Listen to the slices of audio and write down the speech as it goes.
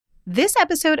This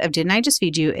episode of Didn't I Just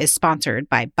Feed You is sponsored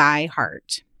by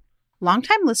ByHeart.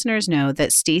 Longtime listeners know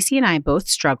that Stacy and I both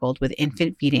struggled with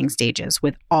infant feeding stages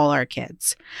with all our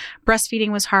kids.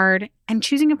 Breastfeeding was hard, and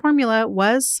choosing a formula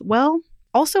was, well,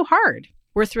 also hard.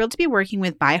 We're thrilled to be working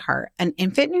with ByHeart, an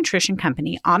infant nutrition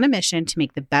company on a mission to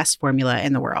make the best formula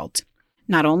in the world.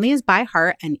 Not only is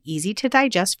ByHeart an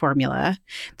easy-to-digest formula,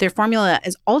 their formula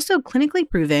is also clinically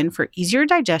proven for easier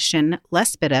digestion,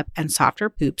 less spit up, and softer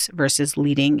poops versus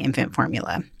leading infant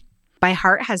formula.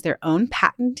 ByHeart has their own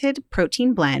patented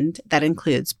protein blend that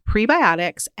includes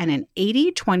prebiotics and an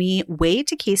 80-20 whey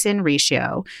to casein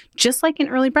ratio, just like in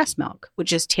early breast milk,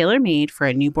 which is tailor-made for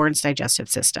a newborn's digestive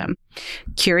system.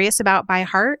 Curious about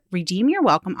ByHeart? Redeem your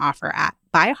welcome offer at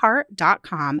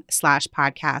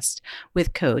byheart.com/podcast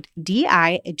with code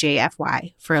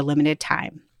DIJFY for a limited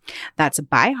time. That's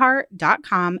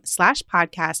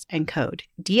byheart.com/podcast and code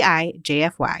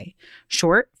DIJFY,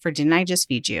 short for Didn't I Just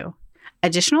Feed You?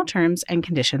 Additional terms and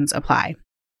conditions apply.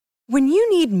 When you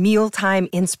need mealtime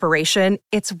inspiration,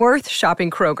 it's worth shopping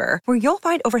Kroger, where you'll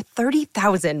find over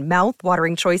 30,000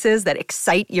 mouth-watering choices that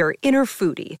excite your inner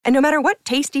foodie. And no matter what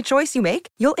tasty choice you make,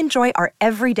 you'll enjoy our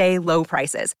everyday low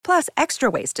prices, plus extra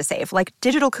ways to save, like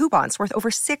digital coupons worth over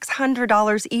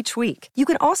 $600 each week. You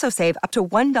can also save up to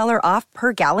 $1 off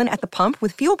per gallon at the pump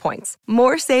with fuel points.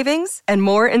 More savings and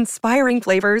more inspiring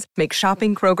flavors make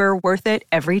shopping Kroger worth it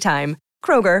every time.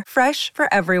 Kroger, fresh for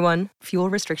everyone. Fuel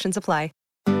restrictions apply.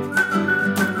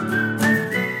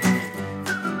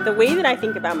 The way that I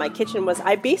think about my kitchen was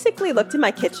I basically looked at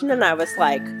my kitchen and I was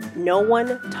like, no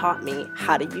one taught me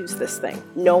how to use this thing.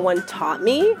 No one taught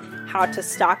me how to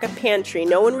stock a pantry.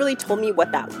 No one really told me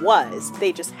what that was.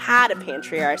 They just had a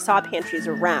pantry, or I saw pantries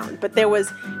around. But there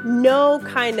was no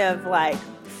kind of like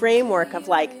framework of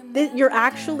like, you're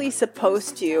actually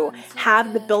supposed to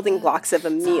have the building blocks of a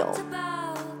meal.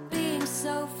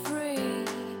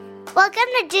 Welcome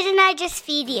to Didn't I Just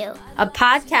Feed You? A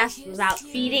podcast about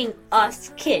feeding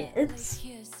us kids.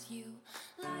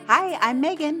 Hi, I'm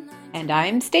Megan. And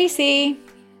I'm Stacy.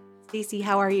 Stacy,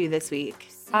 how are you this week?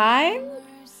 I'm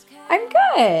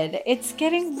good. It's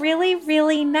getting really,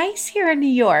 really nice here in New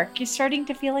York. You're starting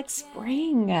to feel like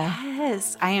spring.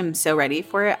 Yes, I am so ready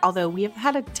for it. Although we have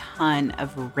had a ton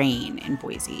of rain in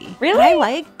Boise.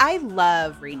 Really? I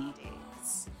love rainy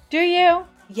days. Do you?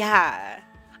 Yeah.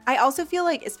 I also feel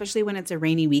like, especially when it's a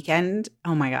rainy weekend,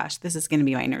 oh my gosh, this is going to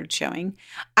be my nerd showing.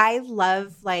 I feel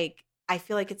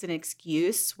like it's an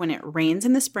excuse when it rains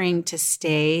in the spring to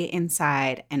stay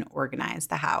inside and organize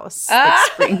the house.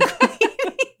 Like spring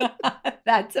cleaning.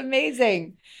 That's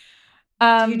amazing.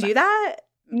 Do you do that?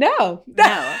 No.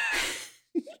 No.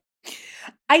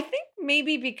 I think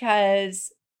maybe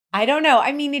because, I don't know.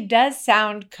 I mean, it does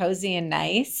sound cozy and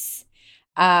nice.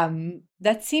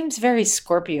 That seems very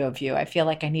Scorpio of you. I feel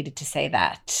like I needed to say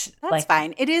that. That's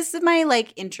fine. It is my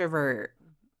introvert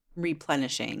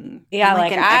replenishing. Yeah,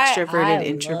 I'm an extroverted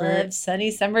introvert. I love sunny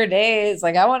summer days.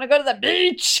 I want to go to the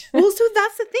beach. Well, so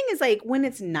that's the thing is when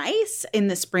it's nice in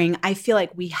the spring, I feel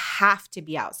like we have to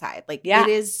be outside. It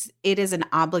is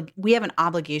we have an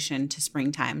obligation to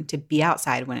springtime to be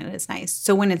outside when it is nice.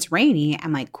 So when it's rainy,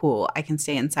 I'm like, cool, I can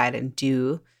stay inside and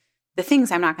do the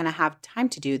things I'm not going to have time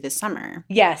to do this summer.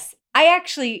 Yes. I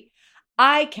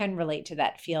can relate to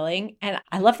that feeling. And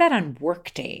I love that on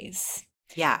work days.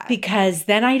 Yeah. Because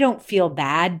then I don't feel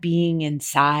bad being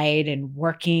inside and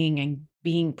working and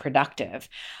being productive.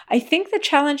 I think the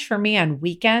challenge for me on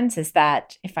weekends is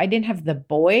that if I didn't have the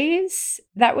boys,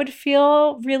 that would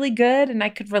feel really good and I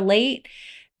could relate.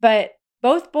 But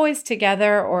both boys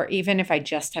together, or even if I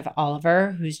just have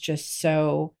Oliver, who's just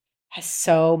has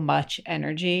so much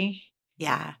energy.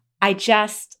 Yeah. I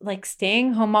just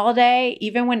staying home all day,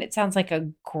 even when it sounds like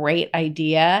a great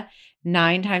idea,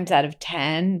 9 times out of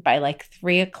 10, by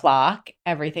 3:00,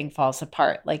 everything falls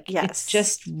apart. Yes. It's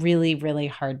just really, really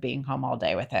hard being home all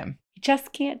day with him. He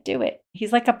just can't do it.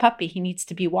 He's like a puppy. He needs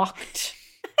to be walked.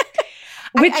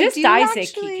 With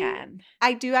Isaac, he can.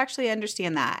 I do actually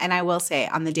understand that. And I will say,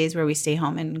 on the days where we stay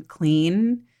home and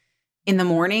clean, in the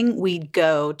morning, we'd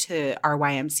go to our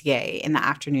YMCA in the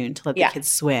afternoon to let the kids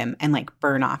swim and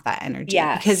burn off that energy.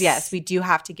 Yes. Because yes, we do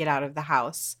have to get out of the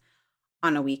house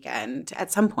on a weekend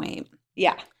at some point.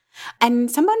 Yeah.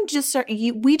 And we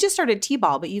just started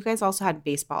T-ball, but you guys also had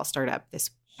baseball start up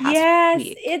this past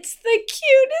week. It's the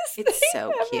cutest It's thing so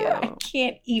ever. cute. I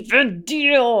can't even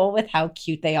deal with how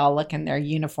cute they all look in their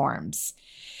uniforms.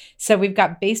 So we've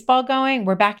got baseball going.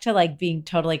 We're back to being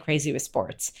totally crazy with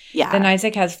sports. Yeah. Then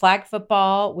Isaac has flag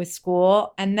football with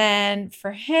school. And then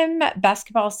for him,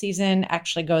 basketball season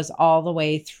actually goes all the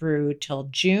way through till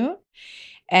June.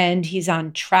 and he's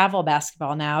on travel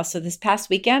basketball now. So this past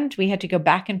weekend, we had to go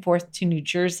back and forth to New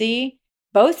Jersey,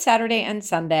 both Saturday and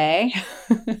Sunday,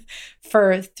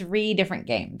 for 3 different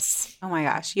games. Oh my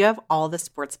gosh, you have all the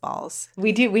sports balls.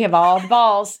 We do. We have all the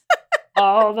balls.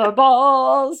 All the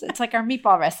balls. It's like our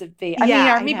meatball recipe. I mean,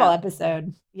 our meatball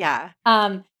episode. Yeah.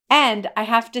 And I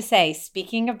have to say,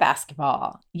 speaking of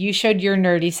basketball, you showed your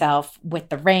nerdy self with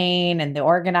the rain and the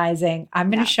organizing. I'm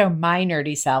going to show my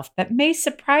nerdy self that may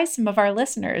surprise some of our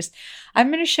listeners. I'm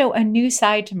going to show a new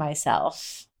side to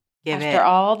myself. After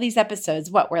all these episodes.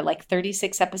 What, we're like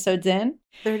 36 episodes in?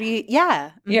 30, yeah.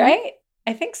 Mm-hmm. You're right?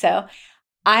 I think so.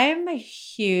 I'm a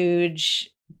huge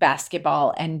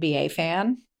basketball NBA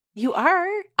fan. You are?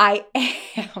 I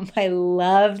am. I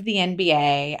love the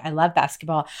NBA. I love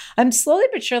basketball. I'm slowly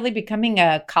but surely becoming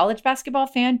a college basketball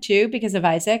fan too because of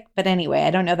Isaac. But anyway,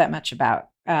 I don't know that much about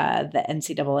the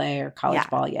NCAA or college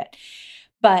ball yet.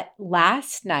 But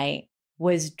last night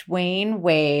was Dwayne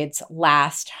Wade's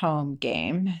last home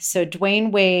game. So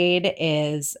Dwayne Wade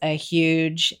is a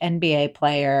huge NBA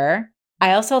player.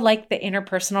 I also like the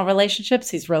interpersonal relationships.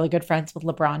 He's really good friends with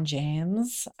LeBron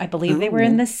James. I believe they were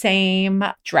in the same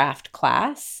draft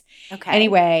class. Okay.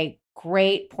 Anyway,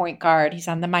 great point guard. He's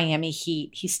on the Miami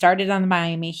Heat. He started on the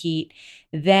Miami Heat.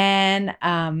 Then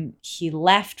he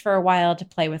left for a while to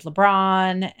play with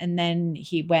LeBron. And then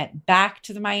he went back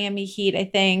to the Miami Heat, I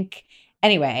think.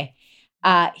 Anyway,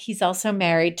 he's also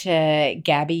married to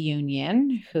Gabby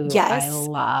Union, who I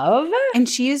love. And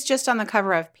she is just on the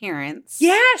cover of Parents.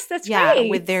 Yes, that's right.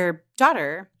 With their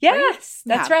daughter. Yes,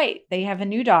 right? That's right. They have a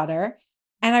new daughter.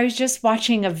 And I was just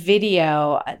watching a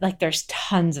video, like there's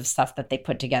tons of stuff that they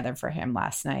put together for him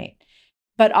last night,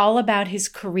 but all about his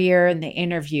career. And they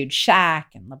interviewed Shaq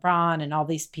and LeBron and all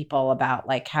these people about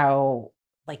like how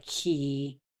like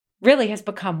he really has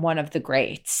become one of the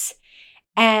greats.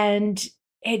 And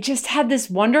it just had this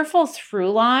wonderful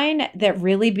through line that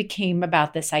really became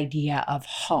about this idea of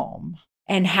home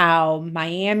and how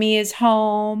Miami is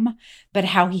home, but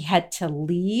how he had to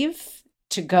leave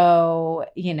to go,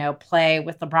 play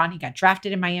with LeBron. He got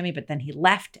drafted in Miami, but then he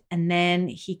left and then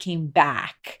he came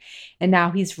back and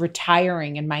now he's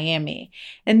retiring in Miami.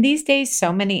 And these days,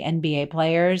 so many NBA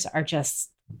players are just,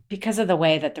 because of the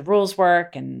way that the rules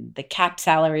work and the cap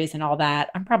salaries and all that.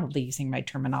 I'm probably using my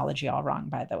terminology all wrong,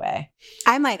 by the way.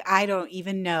 I'm like, I don't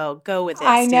even know. Go with it,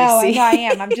 I know Stacey. I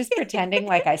am. I'm just pretending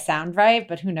like I sound right,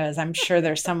 but who knows? I'm sure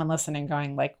there's someone listening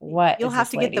going like, what You'll is have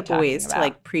this to get lady the boys talking to about?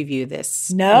 like preview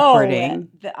this No, recording.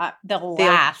 they'll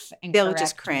laugh and They'll correct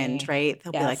just cringe, me. right?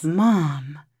 They'll be Yes. like,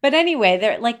 Mom. But anyway,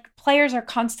 they're like players are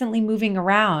constantly moving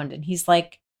around and he's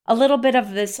like a little bit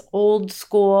of this old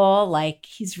school, like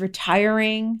he's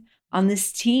retiring on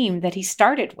this team that he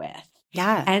started with.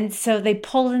 Yeah. And so they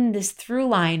pull in this through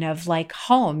line of like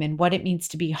home and what it means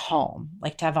to be home,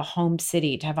 like to have a home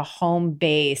city, to have a home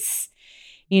base.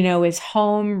 Is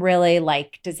home really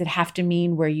like, does it have to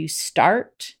mean where you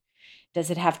start? Does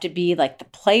it have to be like the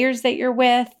players that you're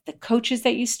with, the coaches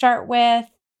that you start with?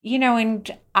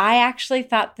 And I actually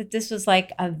thought that this was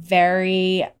like a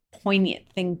very poignant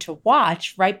thing to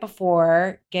watch right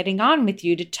before getting on with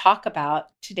you to talk about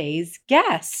today's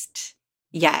guest.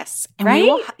 Yes. And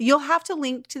right? You'll have to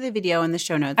link to the video in the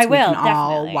show notes. I will, we can all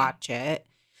definitely. watch it.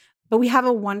 But we have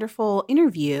a wonderful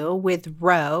interview with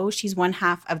Ro. She's one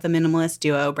half of the minimalist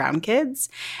duo Brown Kids.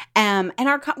 And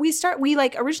we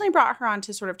originally brought her on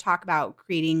to sort of talk about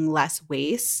creating less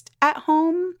waste at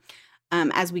home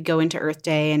as we go into Earth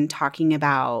Day and talking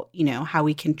about, how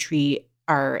we can treat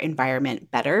our environment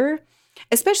better,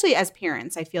 especially as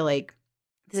parents. I feel like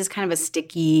this is kind of a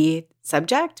sticky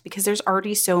subject because there's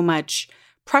already so much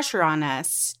pressure on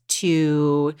us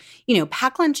to,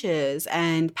 pack lunches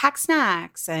and pack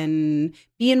snacks and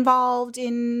be involved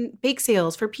in bake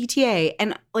sales for PTA.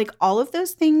 And like all of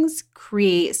those things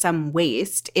create some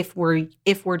waste if we're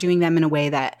doing them in a way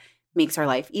that makes our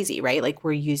life easy, right? Like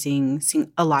we're using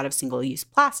a lot of single-use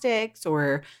plastics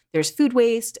or there's food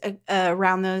waste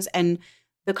around those. And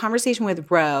the conversation with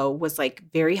Ro was like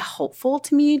very helpful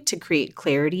to me to create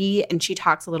clarity. And she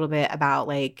talks a little bit about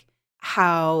like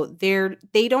how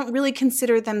they don't really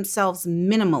consider themselves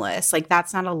minimalist. Like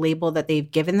that's not a label that they've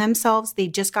given themselves. They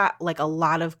just got like a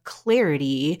lot of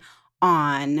clarity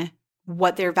on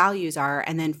what their values are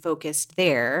and then focused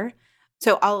there.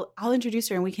 So I'll introduce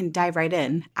her and we can dive right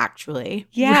in, actually.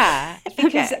 Yeah.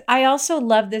 Because Okay. I also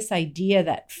love this idea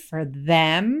that for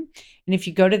them, and if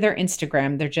you go to their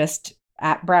Instagram, they're just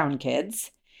at Brown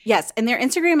Kids. Yes. And their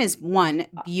Instagram is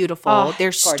beautiful. Their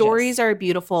gorgeous. stories are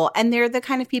beautiful. And they're the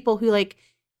kind of people who like,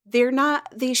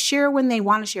 they share when they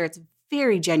want to share. It's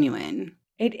very genuine.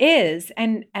 It is.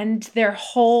 And their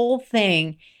whole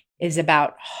thing is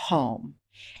about home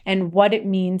and what it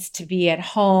means to be at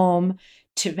home,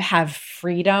 to have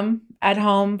freedom at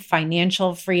home,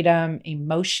 financial freedom,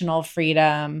 emotional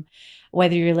freedom,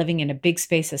 whether you're living in a big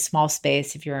space, a small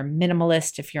space, if you're a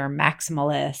minimalist, if you're a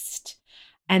maximalist.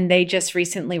 And they just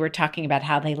recently were talking about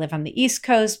how they live on the East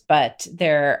Coast, but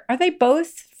are they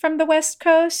both from the West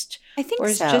Coast? I think or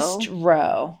is so. Just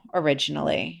Ro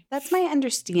originally? That's my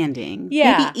understanding.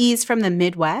 Yeah. Maybe E's from the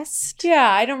Midwest. Yeah,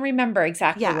 I don't remember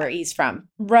exactly Yeah. where E's from.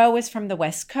 Ro is from the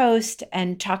West Coast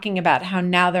and talking about how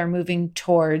now they're moving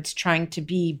towards trying to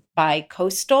be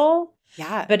bi-coastal.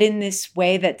 Yeah. But in this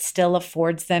way that still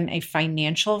affords them a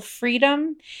financial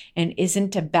freedom and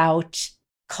isn't about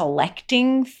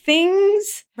collecting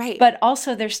things, right. but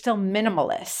also they're still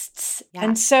minimalists. Yeah.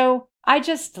 And so I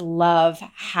just love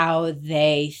how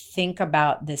they think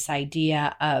about this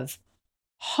idea of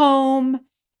home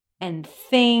and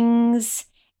things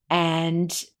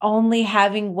and only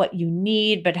having what you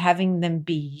need, but having them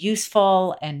be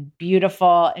useful and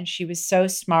beautiful. And she was so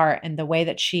smart in the way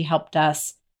that she helped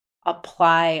us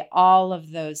apply all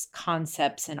of those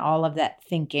concepts and all of that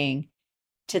thinking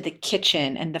to the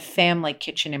kitchen, and the family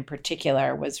kitchen in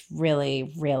particular was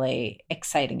really, really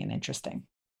exciting and interesting.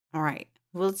 All right.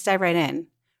 Well, let's dive right in.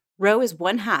 Ro is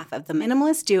one half of the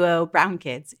minimalist duo Brown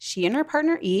Kids. She and her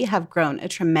partner E have grown a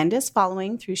tremendous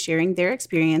following through sharing their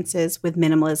experiences with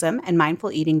minimalism and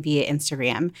mindful eating via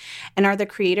Instagram, and are the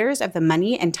creators of the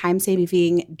money and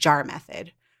time-saving jar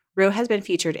method. Ro has been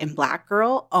featured in Black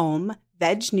Girl, Ohm,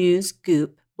 Veg News,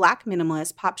 Goop, Black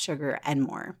Minimalist, Pop Sugar, and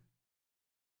more.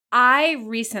 I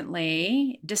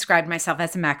recently described myself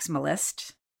as a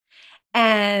maximalist,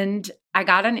 and I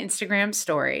got on Instagram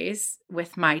stories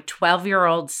with my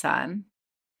 12-year-old son,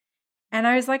 and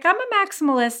I was like, I'm a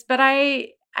maximalist, but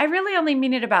I really only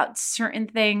mean it about certain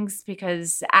things,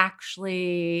 because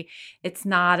actually it's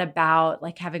not about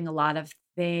like having a lot of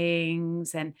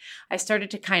things. And I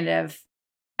started to kind of,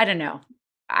 I don't know,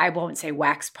 I won't say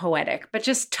wax poetic, but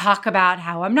just talk about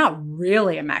how I'm not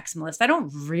really a maximalist. I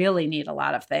don't really need a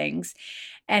lot of things.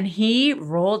 And he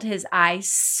rolled his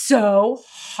eyes so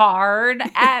hard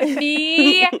at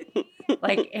me,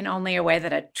 like in only a way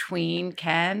that a tween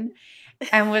can,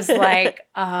 and was like,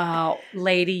 oh,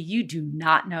 lady, you do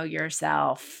not know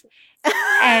yourself.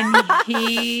 And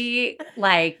he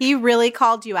really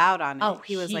called you out on it. Oh,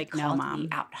 he was like, no, called Mom. me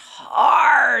out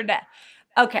hard.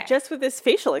 Okay. Just with his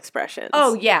facial expressions.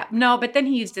 Oh yeah. No, but then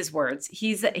he used his words.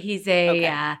 He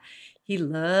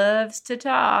loves to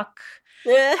talk.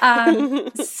 So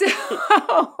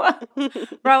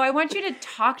Ro, I want you to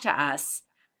talk to us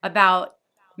about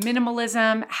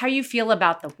minimalism, how you feel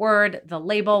about the word, the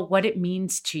label, what it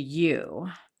means to you.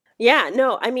 Yeah,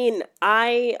 no, I mean,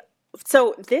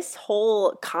 so this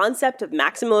whole concept of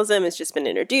maximalism has just been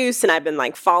introduced, and I've been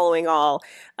like following all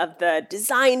of the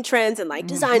design trends and like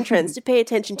design trends to pay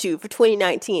attention to for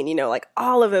 2019, you know, like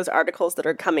all of those articles that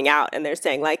are coming out, and they're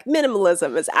saying like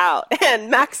minimalism is out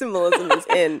and maximalism is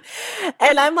in.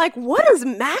 And I'm like, what is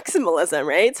maximalism,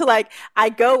 right? So like I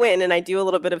go in and I do a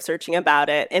little bit of searching about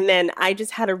it, and then I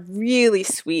just had a really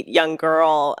sweet young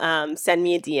girl send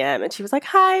me a DM, and she was like,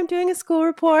 hi, I'm doing a school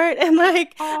report, and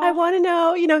like, I want to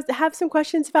know, you know, have some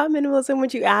questions about minimalism.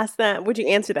 Would you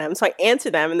answer them? So I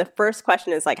answer them. And the first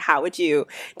question is like, how would you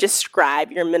describe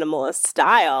your minimalist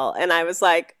style? And I was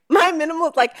like, I'm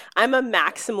a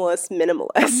maximalist minimalist.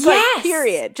 Yes. Like,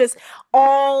 period. Just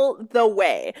all the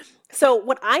way. So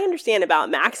what I understand about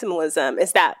maximalism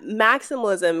is that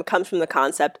maximalism comes from the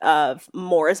concept of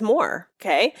more is more,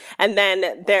 okay? And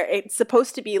then it's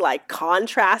supposed to be like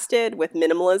contrasted with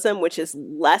minimalism, which is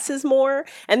less is more.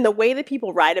 And the way that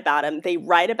people write about them, they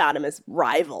write about them as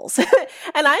rivals.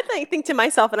 And I think to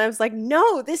myself, and I was like,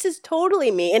 no, this is totally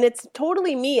me. And it's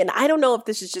totally me. And I don't know if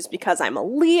this is just because I'm a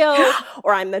Leo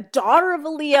or I'm the daughter of a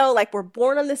Leo, like we're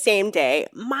born on the same day.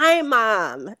 My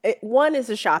mom, one is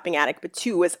a shopping addict, but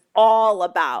two is all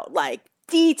about like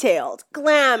detailed,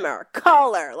 glamour,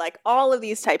 color, like all of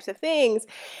these types of things.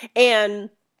 And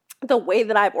the way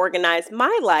that I've organized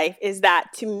my life is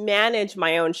that to manage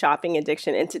my own shopping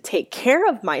addiction and to take care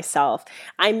of myself,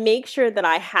 I make sure that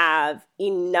I have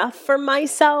enough for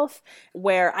myself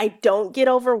where I don't get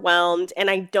overwhelmed and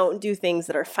I don't do things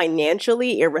that are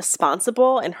financially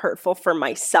irresponsible and hurtful for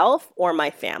myself or my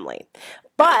family.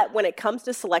 But when it comes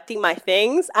to selecting my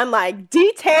things, I'm like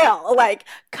detail, like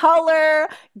color,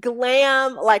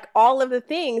 glam, like all of the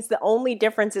things. The only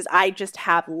difference is I just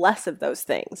have less of those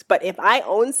things. But if I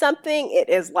own something, it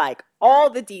is like all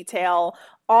the detail,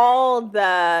 all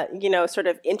the, sort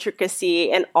of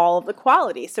intricacy and all of the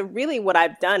quality. So really what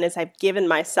I've done is I've given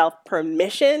myself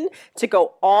permission to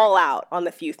go all out on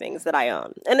the few things that I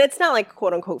own. And it's not like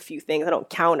quote unquote few things. I don't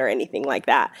count or anything like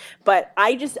that. But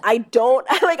I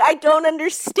don't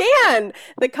understand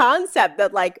the concept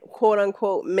that like quote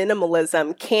unquote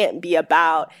minimalism can't be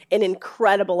about an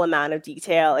incredible amount of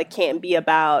detail. It can't be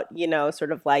about,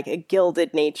 sort of like a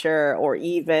gilded nature or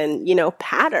even,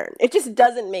 pattern. It just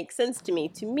doesn't make sense to me.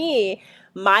 To me,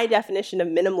 my definition of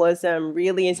minimalism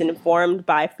really is informed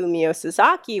by Fumio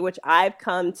Sasaki, which I've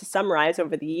come to summarize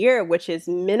over the year, which is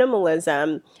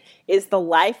minimalism is the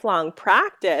lifelong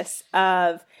practice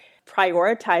of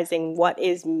prioritizing what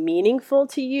is meaningful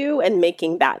to you and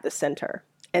making that the center.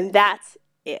 And that's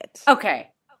it. Okay.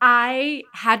 I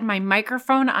had my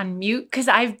microphone on mute because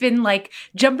I've been like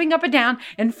jumping up and down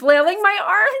and flailing my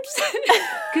arms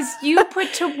because you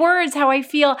put to words how I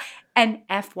feel. And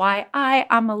FYI,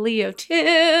 I'm a Leo too.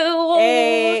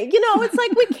 Hey, it's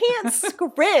like we can't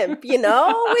scrimp,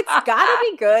 It's got to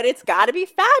be good. It's got to be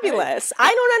fabulous. I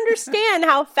don't understand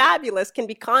how fabulous can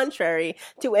be contrary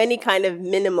to any kind of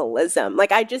minimalism.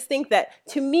 Like, I just think that,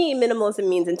 to me, minimalism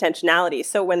means intentionality.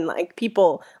 So when, like,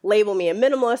 people label me a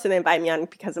minimalist and they invite me on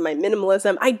because of my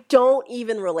minimalism, I don't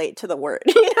even relate to the word,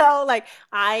 Like,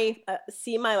 I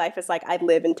see my life as, like, I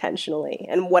live intentionally.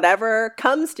 And whatever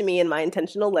comes to me in my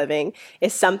intentional living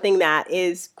is something that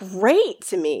is great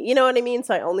to me. You know what I mean?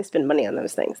 So I only spend money on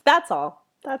those things. That's all.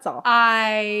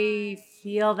 I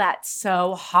feel that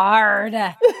so hard.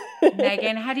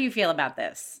 Megan, how do you feel about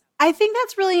this? I think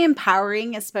that's really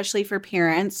empowering, especially for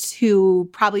parents who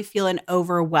probably feel an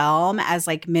overwhelm as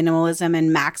like minimalism and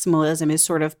maximalism is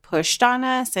sort of pushed on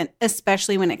us. And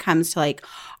especially when it comes to like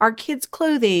our kids'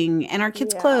 clothing and our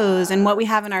kids' clothes and what we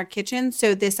have in our kitchen.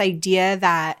 So this idea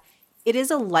that it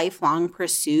is a lifelong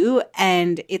pursuit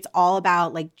and it's all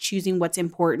about like choosing what's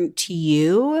important to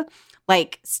you.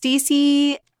 Like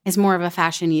Stacey is more of a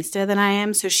fashionista than I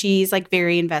am. So she's like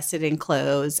very invested in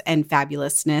clothes and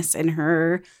fabulousness in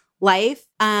her life.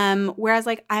 Whereas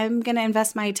like I'm going to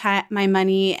invest my time, my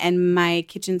money and my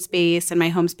kitchen space and my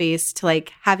home space to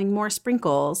like having more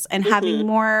sprinkles and having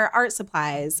more art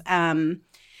supplies. And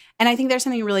I think there's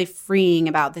something really freeing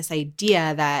about this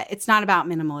idea that it's not about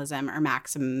minimalism or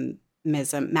maximism.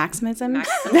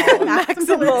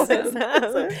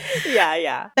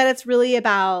 Yeah. That it's really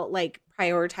about like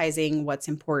prioritizing what's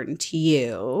important to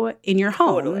you in your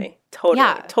home.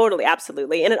 Totally,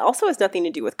 absolutely. And it also has nothing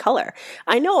to do with color.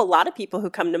 I know a lot of people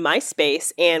who come to my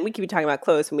space, and we could be talking about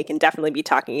clothes, and we can definitely be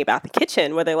talking about the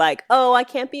kitchen, where they're like, oh, I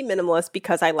can't be minimalist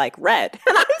because I like red.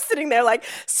 And I'm sitting there like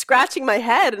scratching my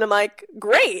head, and I'm like,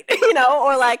 great,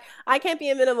 or like, I can't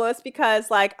be a minimalist because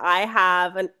like I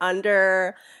have an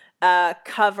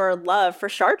cover love for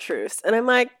chartreuse. And I'm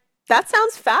like, that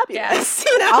sounds fabulous.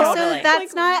 Also,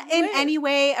 that's not in any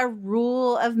way a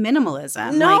rule of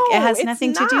minimalism. No, like, it has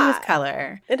nothing to do with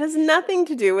color. It has nothing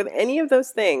to do with any of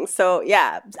those things. So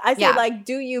yeah, I say like,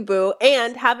 do you, boo,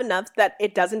 and have enough that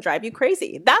it doesn't drive you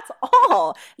crazy. That's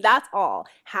all.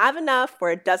 Have enough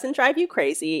where it doesn't drive you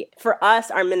crazy. For us,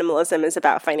 our minimalism is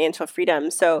about financial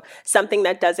freedom. So something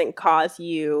that doesn't cause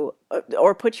you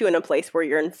or put you in a place where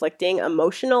you're inflicting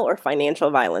emotional or financial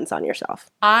violence on yourself.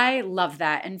 I love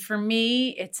that. And for me,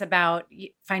 it's about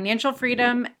financial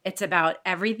freedom. It's about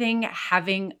everything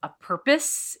having a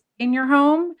purpose in your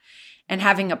home and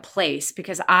having a place,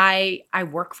 because I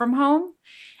work from home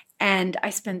and I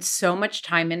spend so much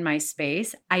time in my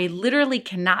space. I literally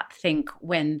cannot think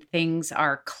when things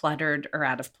are cluttered or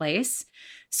out of place.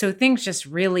 So things just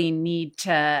really need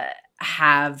to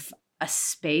have a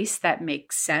space that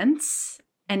makes sense.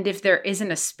 And if there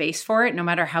isn't a space for it, no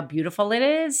matter how beautiful it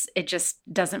is, it just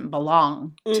doesn't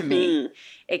belong to me.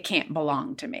 It can't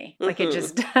belong to me. Like it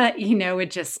just,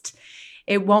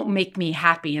 it won't make me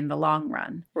happy in the long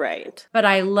run. Right. But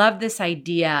I love this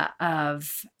idea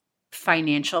of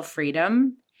financial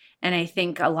freedom. And I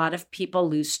think a lot of people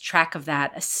lose track of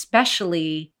that,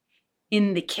 especially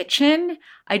in the kitchen.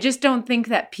 I just don't think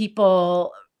that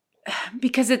people,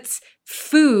 because it's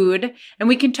food, and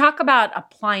we can talk about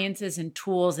appliances and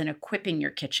tools and equipping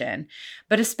your kitchen,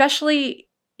 but especially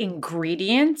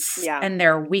ingredients and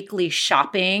their weekly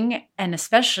shopping, and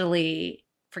especially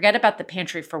forget about the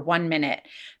pantry for 1 minute,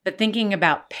 but thinking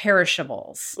about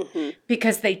perishables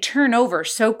because they turn over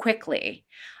so quickly.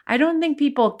 I don't think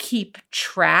people keep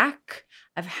track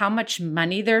of how much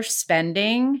money they're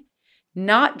spending,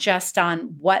 not just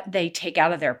on what they take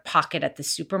out of their pocket at the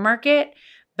supermarket,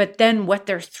 but then what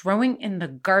they're throwing in the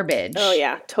garbage. Oh,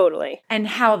 yeah, totally. And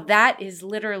how that is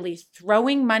literally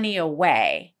throwing money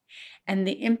away and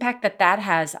the impact that that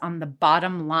has on the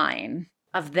bottom line.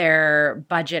 of their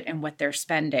budget and what they're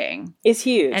spending is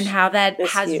huge. and how that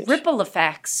has huge. ripple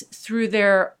effects through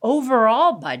their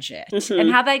overall budget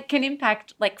and how that can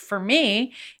impact, like for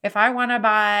me, if I want to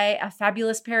buy a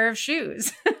fabulous pair of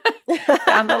shoes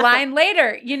down the line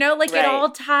later, like it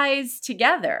all ties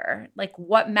together, like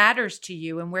what matters to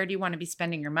you and where do you want to be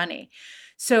spending your money.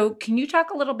 So can you talk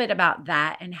a little bit about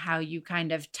that and how you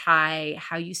kind of tie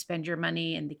how you spend your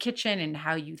money in the kitchen and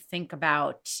how you think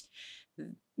about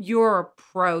your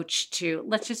approach to,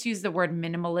 let's just use the word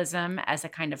minimalism as a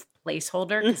kind of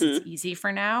placeholder because it's easy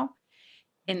for now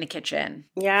in the kitchen.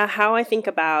 Yeah, how I think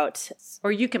about,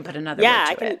 or you can put another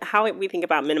word to it. How we think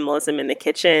about minimalism in the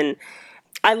kitchen.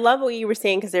 I love what you were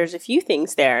saying because there's a few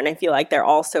things there and I feel like they're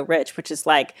all so rich, which is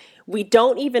like we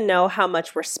don't even know how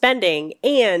much we're spending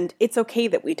and it's okay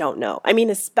that we don't know. I mean,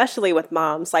 especially with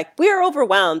moms, like we're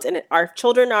overwhelmed and our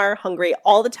children are hungry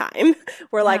all the time.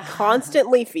 We're like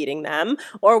constantly feeding them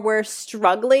or we're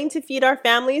struggling to feed our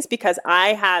families because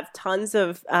I have tons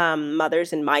of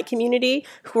mothers in my community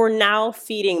who are now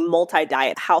feeding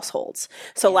multi-diet households.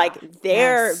 So like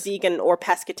they're vegan or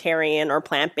pescatarian or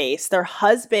plant-based. Their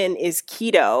husband is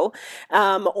keto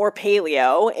or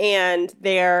paleo and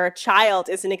their child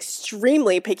is an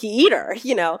extremely picky eater,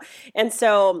 and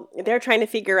so they're trying to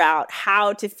figure out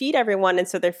how to feed everyone. And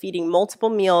so they're feeding multiple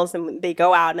meals and they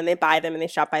go out and they buy them and they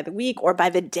shop by the week or by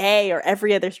the day or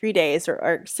every other 3 days or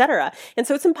et cetera. And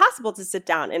so it's impossible to sit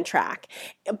down and track.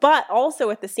 But also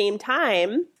at the same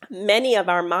time, many of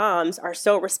our moms are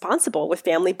so responsible with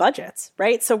family budgets,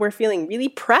 right? So we're feeling really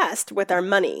pressed with our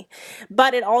money,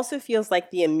 but it also feels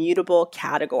like the immutable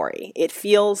category. It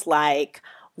feels like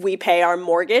we pay our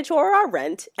mortgage or our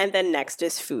rent, and then next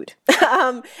is food.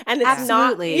 And it's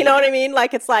Absolutely. not, you know what I mean?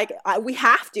 Like, it's like, we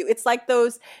have to. It's like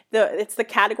it's the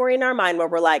category in our mind where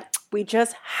we're like, we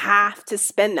just have to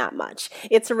spend that much.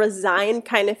 It's a resigned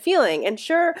kind of feeling. And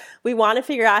sure, we want to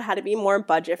figure out how to be more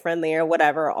budget friendly or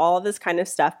whatever, all of this kind of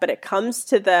stuff. But it comes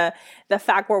to the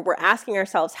fact where we're asking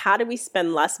ourselves, how do we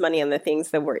spend less money on the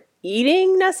things that we're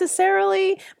eating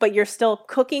necessarily, but you're still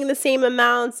cooking the same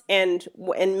amounts, and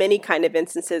in many kind of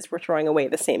instances, we're throwing away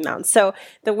the same amounts. So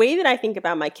the way that I think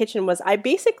about my kitchen was I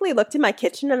basically looked at my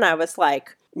kitchen and I was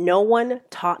like, no one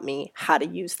taught me how to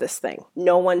use this thing.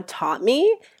 No one taught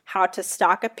me how to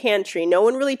stock a pantry. No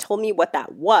one really told me what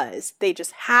that was. They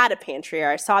just had a pantry, or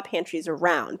I saw pantries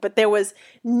around, but there was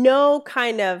no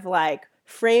kind of like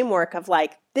framework of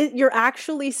like, you're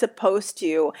actually supposed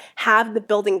to have the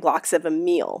building blocks of a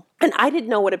meal. And I didn't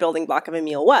know what a building block of a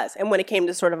meal was. And when it came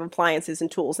to sort of appliances and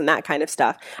tools and that kind of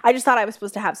stuff, I just thought I was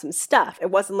supposed to have some stuff. It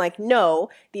wasn't like, no,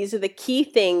 these are the key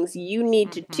things you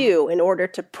need to do in order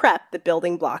to prep the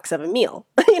building blocks of a meal,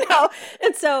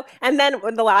 And then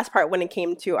the last part, when it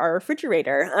came to our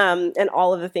refrigerator and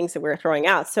all of the things that we were throwing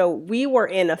out. So we were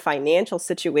in a financial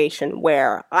situation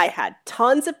where I had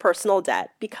tons of personal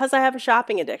debt because I have a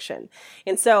shopping addiction.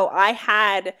 And so I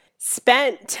had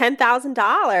spent $10,000,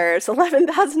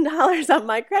 $11,000 on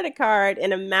my credit card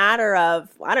in a matter of,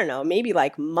 I don't know, maybe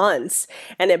like months.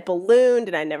 And it ballooned,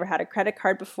 and I never had a credit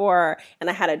card before. And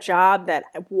I had a job that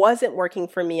wasn't working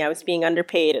for me. I was being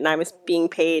underpaid, and I was being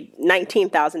paid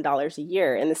 $19,000 a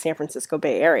year in the San Francisco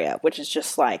Bay Area, which is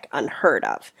just like unheard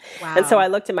of. Wow. And so I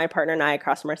looked at my partner and I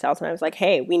across from ourselves, and I was like,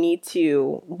 hey,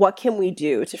 what can we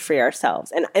do to free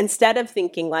ourselves? And instead of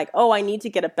thinking like, oh, I need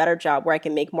to get a better job where I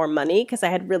can make more money, because I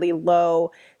had really low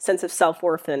sense of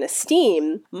self-worth and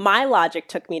esteem, my logic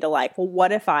took me to like, well,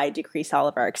 what if I decrease all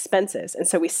of our expenses? And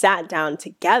so we sat down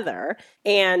together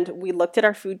and we looked at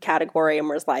our food category and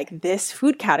was like, this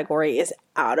food category is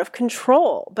out of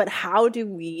control, but how do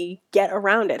we get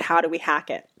around it? How do we hack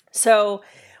it? So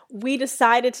we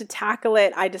decided to tackle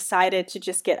it. I decided to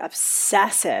just get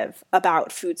obsessive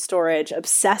about food storage,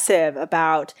 obsessive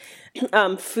about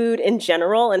food in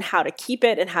general and how to keep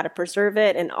it and how to preserve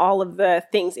it and all of the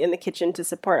things in the kitchen to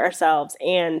support ourselves,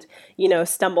 and,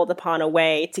 stumbled upon a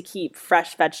way to keep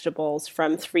fresh vegetables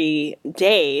from 3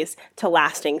 days to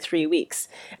lasting 3 weeks.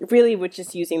 Really, with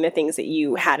just using the things that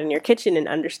you had in your kitchen and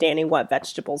understanding what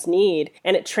vegetables need.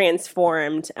 And it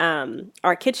transformed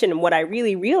our kitchen. And what I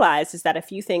really realized is that a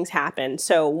few things happened.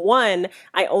 So one,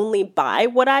 I only buy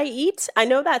what I eat. I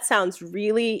know that sounds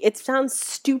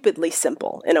stupidly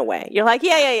simple in a way. You're like,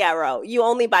 yeah, Ro, you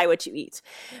only buy what you eat.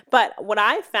 But what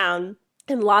I found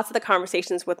in lots of the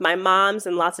conversations with my moms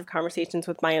and lots of conversations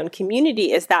with my own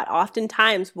community is that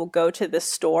oftentimes we'll go to the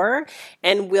store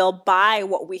and we'll buy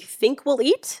what we think we'll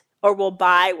eat or we'll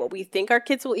buy what we think our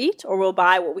kids will eat, or we'll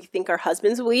buy what we think our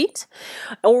husbands will eat,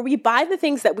 or we buy the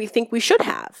things that we think we should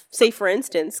have. Say, for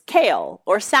instance, kale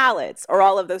or salads or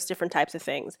all of those different types of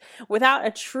things without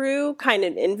a true kind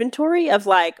of inventory of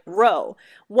like,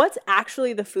 what's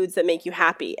actually the foods that make you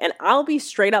happy? And I'll be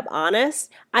straight up honest,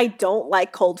 I don't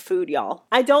like cold food, y'all.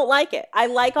 I don't like it. I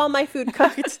like all my food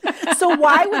cooked. So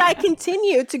why would I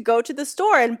continue to go to the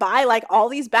store and buy like all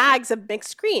these bags of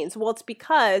mixed greens? Well, it's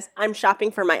because I'm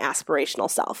shopping for my aspirational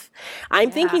self.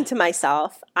 I'm thinking to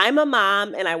myself, I'm a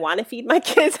mom and I want to feed my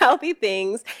kids healthy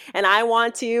things and I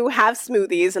want to have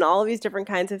smoothies and all of these different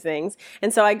kinds of things.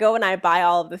 And so I go and I buy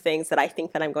all of the things that I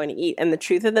think that I'm going to eat. And the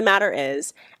truth of the matter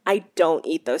is, I don't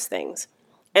eat those things.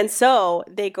 And so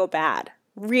they go bad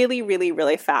really, really,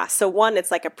 really fast. So one,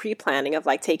 it's like a pre-planning of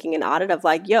like taking an audit of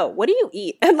like, yo, what do you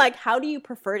eat? And like, how do you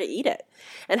prefer to eat it?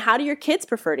 And how do your kids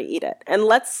prefer to eat it? And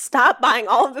let's stop buying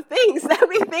all of the things that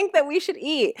we think that we should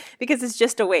eat because it's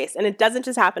just a waste. And it doesn't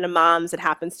just happen to moms. It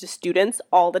happens to students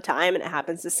all the time. And it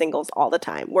happens to singles all the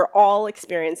time. We're all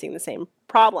experiencing the same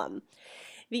problem.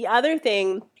 The other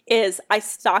thing is I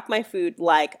stock my food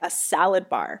like a salad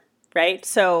bar. Right?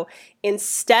 So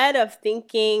instead of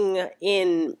thinking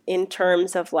in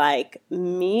terms of like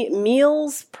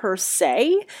meals per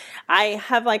se, I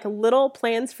have like little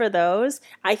plans for those.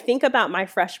 I think about my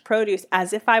fresh produce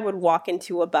as if I would walk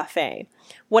into a buffet.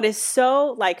 What is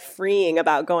so like freeing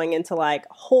about going into like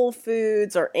Whole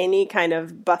Foods or any kind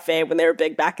of buffet when they were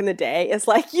big back in the day is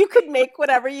like you could make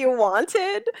whatever you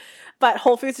wanted, but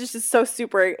Whole Foods is just so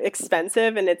super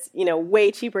expensive and it's,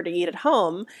 way cheaper to eat at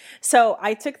home. So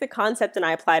I took the concept and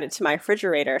I applied it to my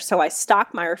refrigerator. So I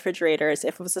stock my refrigerators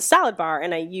if it was a salad bar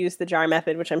and I use the jar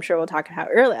method, which I'm sure we'll talk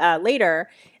about later,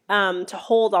 to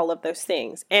hold all of those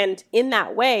things. And in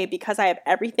that way, because I have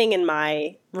everything in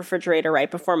my refrigerator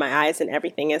right before my eyes and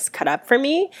everything is cut up for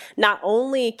me, not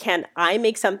only can I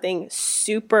make something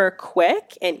super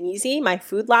quick and easy, my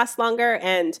food lasts longer.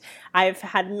 And I've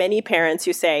had many parents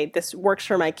who say this works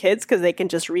for my kids because they can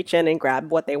just reach in and grab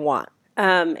what they want.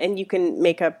 And you can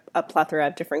make a plethora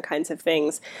of different kinds of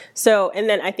things. So, and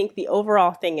then I think the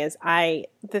overall thing is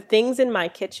the things in my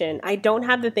kitchen, I don't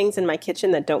have the things in my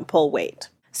kitchen that don't pull weight.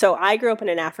 So I grew up in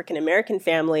an African-American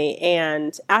family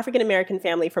and African-American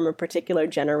family from a particular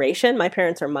generation. My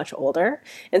parents are much older.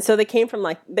 And so they came from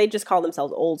they just call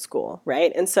themselves old school,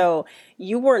 right? And so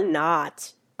you were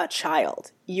not a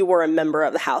child. You were a member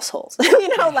of the household.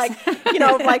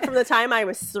 Like from the time I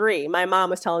was 3, my mom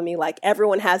was telling me like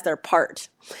everyone has their part.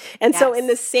 And so in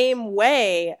the same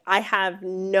way, I have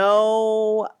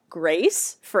no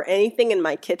grace for anything in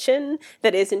my kitchen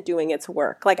that isn't doing its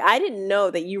work. Like I didn't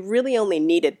know that you really only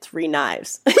needed 3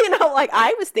 knives.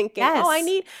 I was thinking, I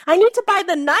need to buy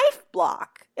the knife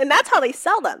block. And that's how they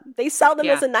sell them. They sell them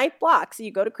as a knife block. So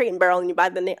you go to Crate & Barrel and you buy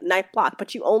the knife block,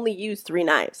 but you only use 3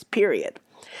 knives, period.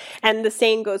 And the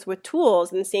same goes with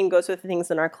tools, and the same goes with the things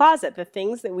in our closet. The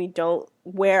things that we don't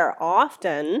wear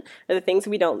often, or the things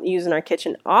we don't use in our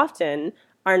kitchen often,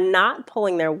 are not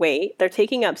pulling their weight. They're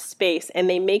taking up space and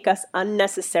they make us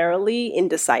unnecessarily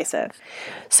indecisive.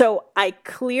 So I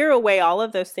clear away all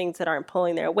of those things that aren't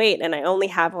pulling their weight and I only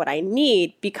have what I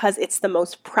need because it's the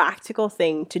most practical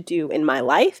thing to do in my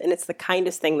life and it's the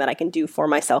kindest thing that I can do for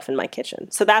myself in my kitchen.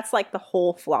 So that's like the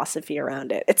whole philosophy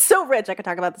around it. It's so rich. I could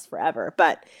talk about this forever,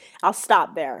 but I'll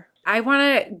stop there. I want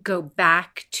to go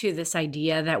back to this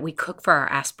idea that we cook for our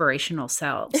aspirational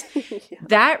selves.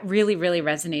 That really, really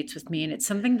resonates with me. And it's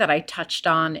something that I touched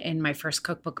on in my first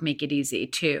cookbook, Make It Easy,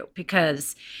 too,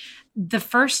 because the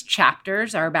first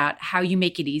chapters are about how you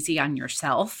make it easy on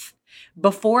yourself.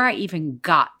 Before I even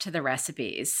got to the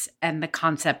recipes and the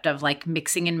concept of like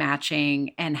mixing and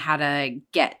matching and how to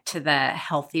get to the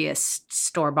healthiest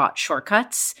store-bought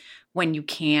shortcuts when you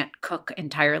can't cook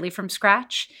entirely from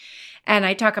scratch. And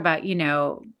I talk about,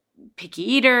 picky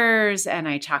eaters and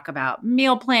I talk about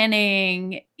meal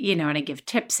planning, and I give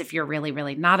tips if you're really,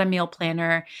 really not a meal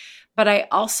planner. But I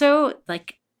also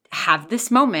have this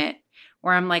moment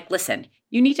where I'm like, listen,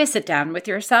 you need to sit down with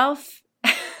yourself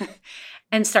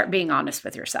and start being honest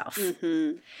with yourself.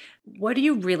 Mm-hmm. What do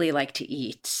you really like to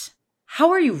eat? How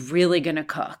are you really going to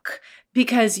cook?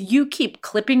 Because you keep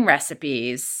clipping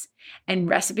recipes and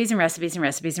recipes and recipes and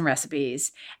recipes and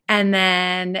recipes. And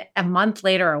then a month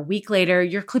later, a week later,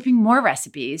 you're clipping more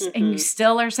recipes and you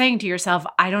still are saying to yourself,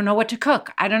 I don't know what to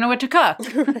cook. I don't know what to cook.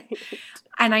 Right.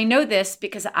 And I know this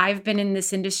because I've been in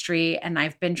this industry and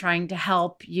I've been trying to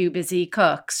help you busy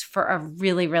cooks for a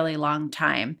really, really long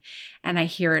time. And I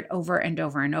hear it over and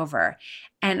over and over.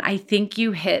 And I think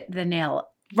you hit the nail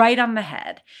right on the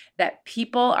head, that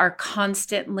people are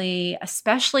constantly,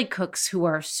 especially cooks who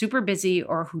are super busy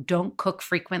or who don't cook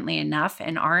frequently enough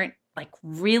and aren't like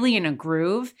really in a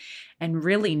groove and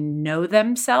really know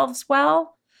themselves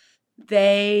well,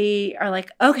 they are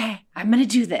like, okay, I'm going to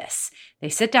do this. They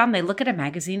sit down, they look at a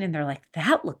magazine and they're like,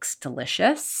 that looks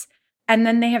delicious. And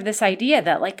then they have this idea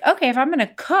that like, okay, if I'm going to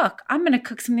cook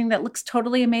something that looks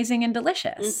totally amazing and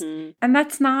delicious. Mm-hmm. And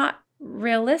that's not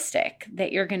realistic,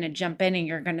 that you're going to jump in and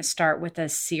you're going to start with a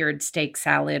seared steak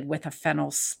salad with a fennel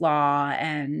slaw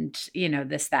and,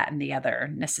 this, that, and the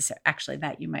other. Actually,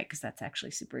 that you might, because that's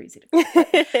actually super easy to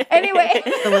cook. Anyway.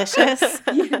 Delicious.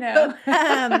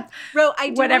 Ro,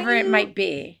 whatever it might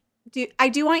be. I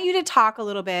do want you to talk a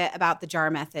little bit about the jar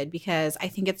method, because I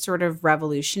think it's sort of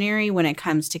revolutionary when it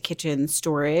comes to kitchen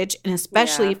storage, and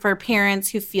especially for parents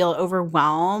who feel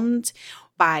overwhelmed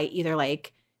by either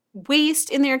like waste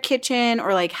in their kitchen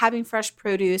or like having fresh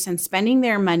produce and spending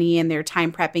their money and their time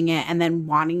prepping it and then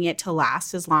wanting it to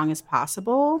last as long as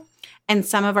possible. And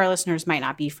some of our listeners might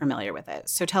not be familiar with it.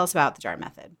 So tell us about the jar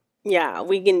method. Yeah,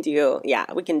 we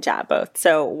can chat both.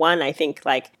 So one, I think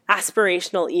like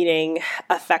aspirational eating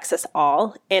affects us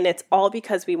all, and it's all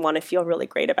because we want to feel really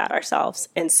great about ourselves.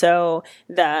 And so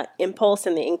the impulse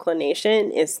and the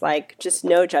inclination is like just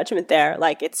no judgment there.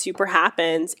 Like it super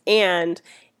happens, and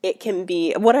it can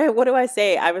be, what do I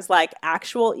say? I was like,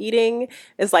 actual eating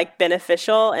is like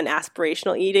beneficial and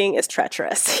aspirational eating is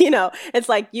treacherous. It's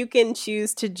like you can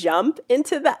choose to jump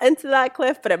into that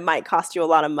cliff, but it might cost you a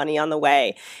lot of money on the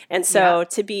way. And so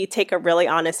take a really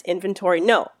honest inventory.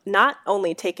 No, not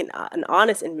only take an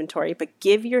honest inventory, but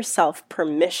give yourself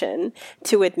permission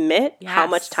to admit how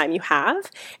much time you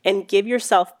have, and give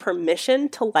yourself permission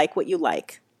to like what you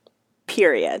like,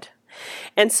 period.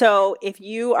 And so if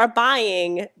you are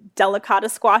buying delicata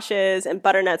squashes and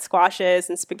butternut squashes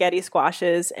and spaghetti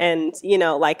squashes and,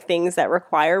 like things that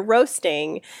require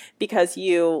roasting because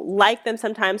you like them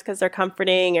sometimes because they're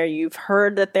comforting or you've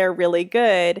heard that they're really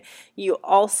good, you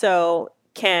also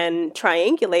can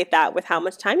triangulate that with how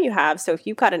much time you have. So if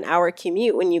you've got an hour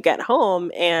commute when you get home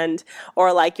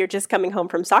or like you're just coming home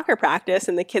from soccer practice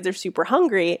and the kids are super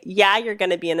hungry, you're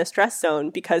going to be in a stress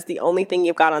zone because the only thing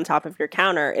you've got on top of your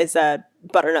counter is a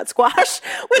butternut squash,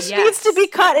 which needs to be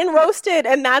cut and roasted,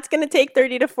 and that's going to take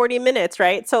 30 to 40 minutes,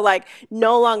 right? So like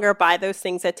no longer buy those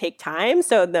things that take time.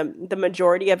 So the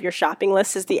majority of your shopping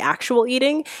list is the actual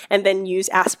eating, and then use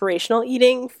aspirational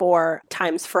eating for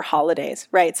times for holidays,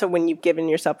 right? So when you've given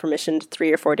yourself permission to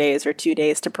 3 or 4 days or 2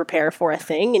 days to prepare for a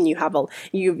thing, and you have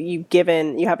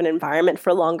an environment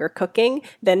for longer cooking,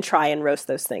 then try and roast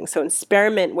those things. So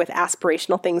experiment with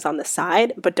aspirational things on the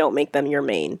side, but don't make them your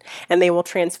main, and they will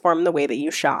transform the way that you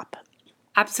shop.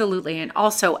 Absolutely. And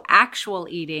also actual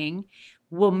eating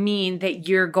will mean that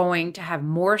you're going to have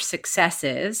more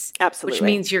successes. Absolutely. Which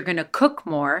means you're going to cook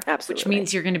more. Absolutely. Which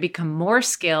means you're going to become more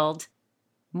skilled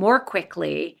more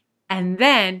quickly. And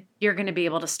then you're going to be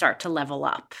able to start to level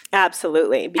up.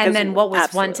 Absolutely. And then what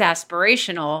was once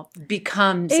aspirational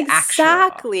becomes actual.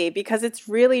 Exactly. Because it's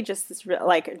really just this,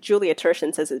 like Julia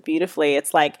Turshen says it beautifully,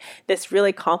 it's like this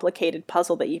really complicated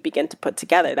puzzle that you begin to put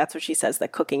together. That's what she says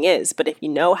that cooking is. But if you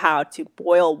know how to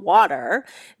boil water,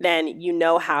 then you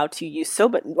know how to use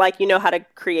soba, like you know how to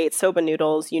create soba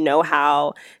noodles, you know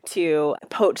how to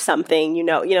poach something,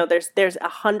 there's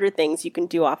 100 things you can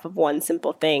do off of one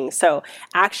simple thing. So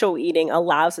actual eating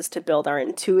allows us to build our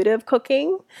intuitive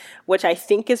cooking, which I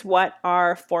think is what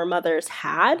our foremothers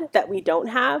had that we don't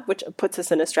have, which puts us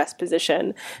in a stress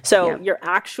position. So you're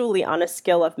actually on a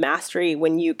skill of mastery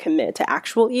when you commit to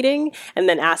actual eating. And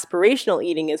then aspirational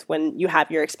eating is when you have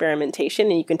your experimentation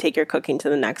and you can take your cooking to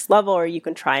the next level, or you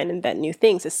can try and invent new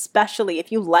things, especially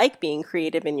if you like being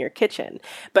creative in your kitchen.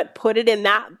 But put it in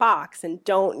that box and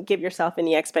don't give yourself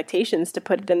any expectations to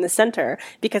put it in the center,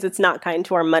 because it's not kind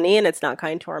to our money and it's not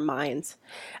kind to our minds.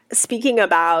 Speaking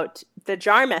about the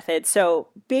jar method, so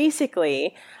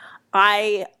basically,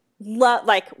 I love,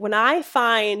 like when I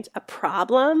find a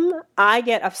problem, I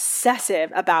get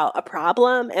obsessive about a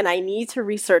problem and I need to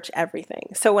research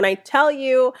everything. So when I tell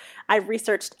you I've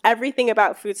researched everything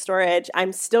about food storage,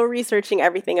 I'm still researching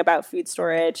everything about food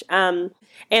storage.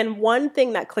 And one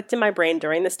thing that clicked in my brain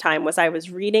during this time was I was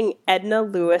reading Edna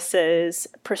Lewis's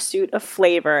Pursuit of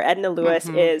Flavor. Edna Lewis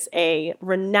is a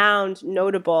renowned,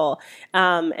 notable,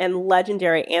 and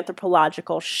legendary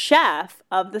anthropological chef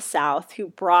of the South who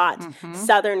brought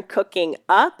Southern cooking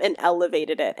up and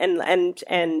elevated it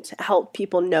and helped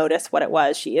people notice what it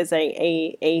was. She is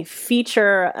a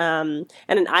feature and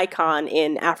an icon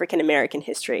in African American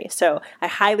history. So I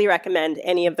highly recommend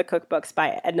any of the cookbooks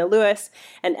by Edna Lewis.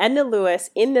 And Edna Lewis,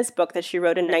 in this book that she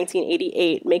wrote in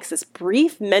 1988, makes this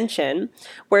brief mention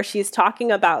where she's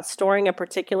talking about storing a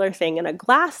particular thing in a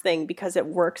glass thing because it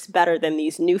works better than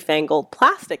these newfangled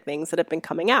plastic things that have been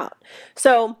coming out.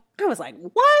 So I was like,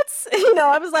 what?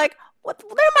 I was like, what?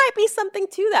 There might be something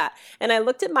to that. And I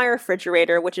looked at my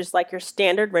refrigerator, which is like your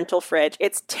standard rental fridge.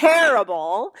 It's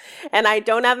terrible. And I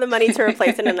don't have the money to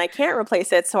replace it, and I can't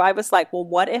replace it. So I was like, well,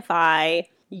 what if I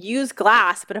use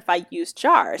glass, but if I use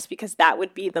jars, because that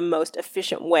would be the most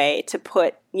efficient way to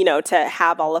put, to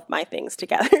have all of my things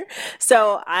together.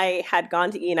 So I had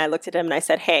gone to E and I looked at him and I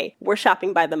said, hey, we're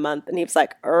shopping by the month. And he was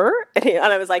like, And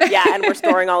I was like, yeah, and we're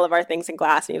storing all of our things in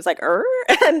glass. And he was like,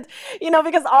 And,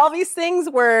 because all these things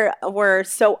were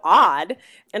so odd.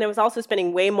 And it was also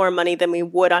spending way more money than we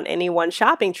would on any one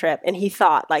shopping trip. And he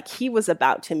thought like he was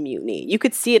about to mutiny. You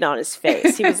could see it on his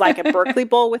face. He was like at Berkeley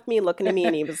Bowl with me, looking at me,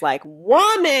 and he was like,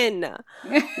 woman,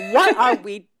 what are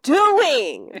we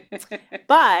doing?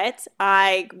 But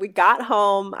we got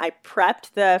home, I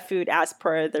prepped the food as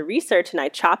per the research, and I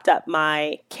chopped up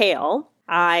my kale.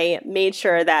 I made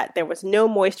sure that there was no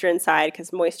moisture inside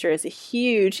because moisture is a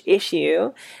huge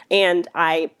issue. And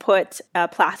I put a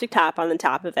plastic top on the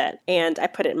top of it and I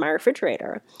put it in my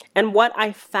refrigerator. And what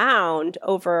I found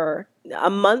over a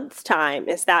month's time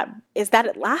is that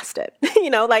it lasted.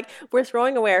 Like we're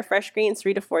throwing away our fresh greens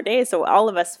 3 to 4 days. So all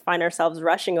of us find ourselves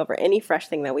rushing over any fresh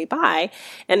thing that we buy.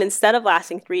 And instead of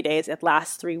lasting 3 days, it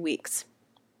lasts 3 weeks.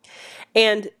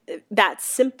 And that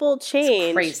simple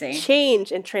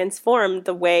change and transformed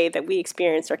the way that we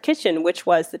experienced our kitchen, which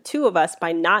was the two of us,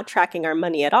 by not tracking our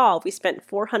money at all. We spent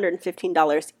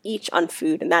 $415 each on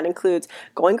food, and that includes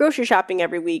going grocery shopping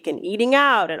every week and eating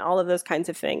out and all of those kinds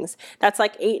of things. That's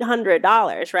like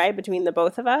 $800, right, between the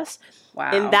both of us.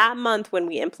 Wow. In that month, when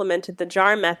we implemented the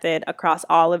jar method across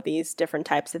all of these different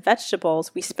types of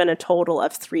vegetables, we spent a total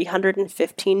of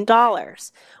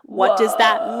 $315. What does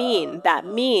that mean? That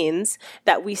means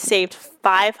that we saved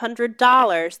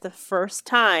 $500 the first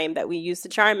time that we used the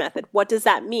jar method. What does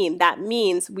that mean? That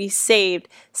means we saved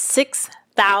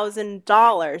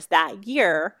 $6,000 that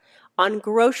year on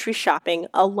grocery shopping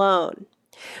alone.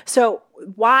 So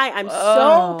why I'm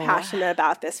so passionate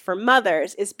about this for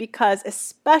mothers is because,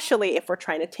 especially if we're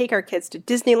trying to take our kids to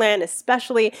Disneyland,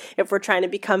 especially if we're trying to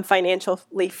become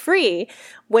financially free,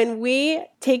 when we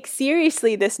take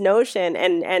seriously this notion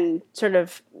and sort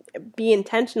of be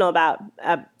intentional about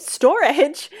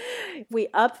storage, we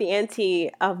up the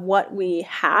ante of what we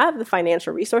have, the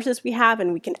financial resources we have,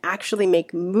 and we can actually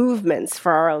make movements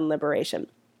for our own liberation.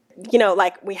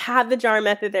 Like we have the jar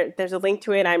method. There's a link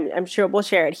to it. I'm sure we'll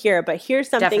share it here. But here's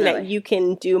something that you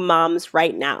can do, moms,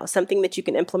 right now. Something that you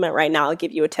can implement right now. I'll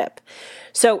give you a tip.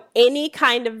 So any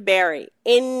kind of berry,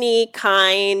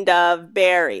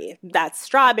 that's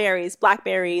strawberries,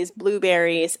 blackberries,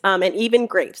 blueberries, and even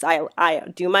grapes. I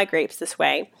do my grapes this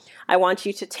way. I want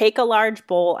you to take a large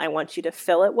bowl. I want you to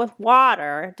fill it with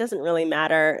water. It doesn't really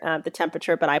matter the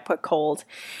temperature, but I put cold.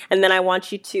 And then I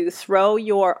want you to throw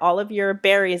all of your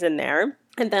berries in there.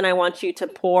 And then I want you to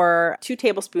pour 2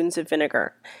 tablespoons of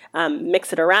vinegar.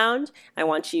 Mix it around. I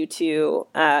want you to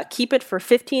keep it for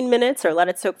 15 minutes or let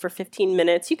it soak for 15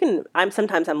 minutes.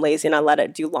 Sometimes I'm lazy and I let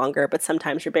it do longer, but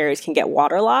sometimes your berries can get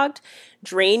waterlogged.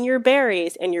 Drain your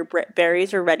berries and your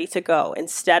berries are ready to go.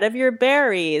 Instead of your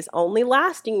berries only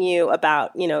lasting you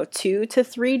about, 2 to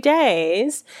 3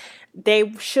 days,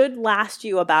 they should last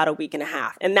you about a week and a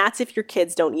half. And that's if your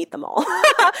kids don't eat them all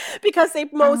because they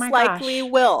most likely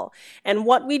will. And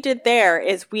what we did there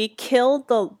is we killed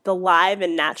the live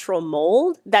and natural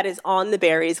mold that is on the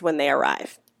berries when they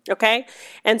arrive. Okay.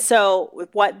 And so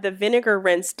what the vinegar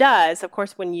rinse does, of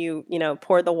course, when you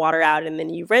pour the water out and then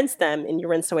you rinse them and you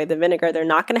rinse away the vinegar, they're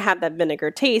not going to have that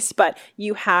vinegar taste, but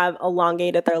you have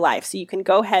elongated their life. So you can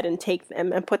go ahead and take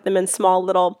them and put them in small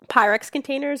little Pyrex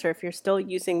containers, or if you're still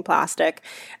using plastic,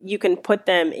 you can put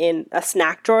them in a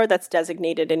snack drawer that's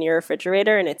designated in your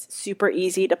refrigerator. And it's super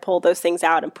easy to pull those things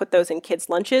out and put those in kids'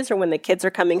 lunches, or when the kids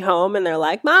are coming home and they're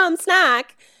like, Mom,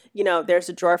 snack. There's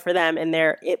a drawer for them and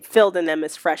it filled in them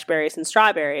is fresh berries and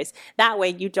strawberries. That way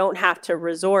you don't have to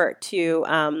resort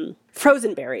to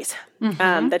frozen berries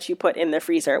that you put in the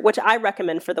freezer, which I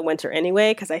recommend for the winter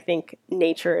anyway, because I think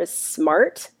nature is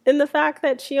smart in the fact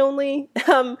that she only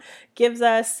gives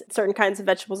us certain kinds of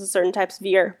vegetables and certain types of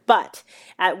year. But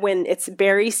when it's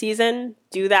berry season,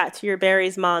 do that to your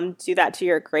berries, Mom. Do that to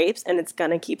your grapes, and it's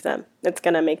going to keep them. It's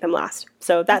going to make them last.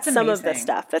 So that's some of the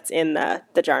stuff that's in the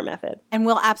jar method. And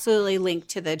we'll absolutely link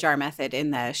to the jar method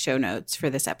in the show notes for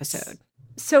this episode.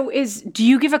 So do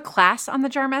you give a class on the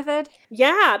jar method?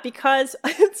 Yeah, because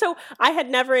so I had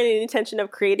never any intention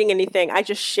of creating anything. I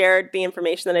just shared the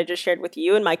information that I just shared with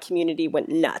you, and my community went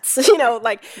nuts. They were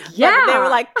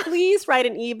like, please write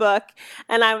an ebook.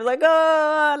 And I was like,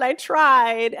 oh, and I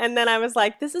tried. And then I was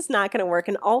like, this is not going to work.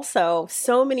 And also,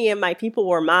 so many of my people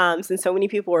were moms and so many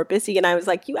people were busy. And I was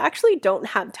like, you actually don't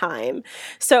have time.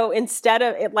 So instead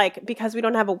of it, because we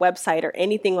don't have a website or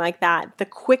anything like that, the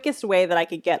quickest way that I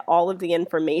could get all of the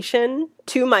information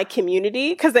to my community,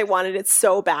 because they wanted it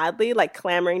so badly, like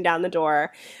clamoring down the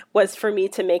door, was for me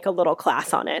to make a little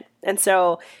class on it. And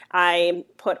so I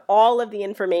put all of the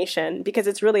information, because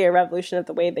it's really a revolution of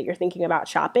the way that you're thinking about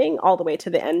shopping, all the way to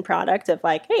the end product of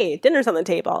like, hey, dinner's on the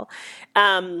table.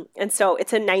 And so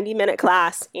it's a 90-minute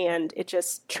class, and it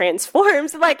just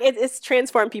transforms. It's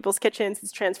transformed people's kitchens.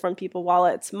 It's transformed people's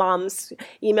wallets. Moms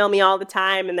email me all the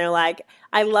time, and they're like,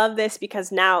 I love this because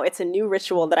now it's a new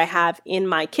ritual that I have in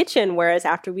my kitchen. Whereas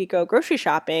after we go grocery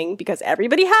shopping, because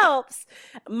everybody helps,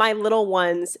 my little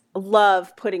ones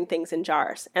love putting things in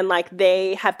jars. And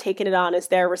they have taken it on as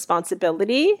their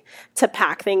responsibility to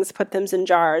pack things, put them in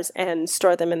jars, and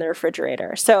store them in the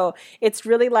refrigerator. So it's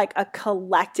really like a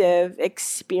collective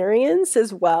experience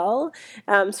as well,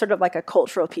 sort of like a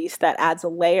cultural piece that adds a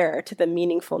layer to the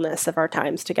meaningfulness of our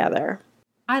times together.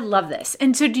 I love this.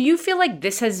 And so do you feel like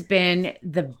this has been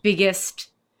the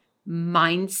biggest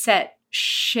mindset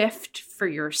shift for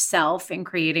yourself in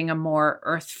creating a more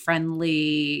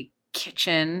earth-friendly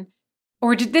kitchen?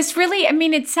 Or did this really,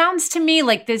 it sounds to me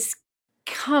like this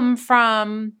come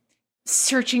from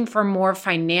searching for more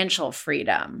financial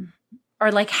freedom?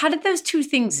 Or how did those two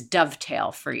things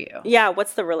dovetail for you? Yeah,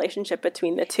 what's the relationship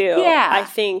between the two? Yeah. I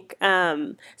think,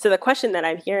 so the question that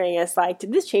I'm hearing is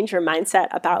did this change your mindset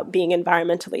about being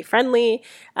environmentally friendly?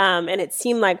 And it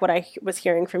seemed like what I was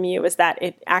hearing from you was that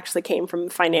it actually came from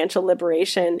financial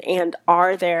liberation. And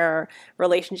are there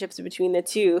relationships between the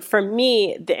two? For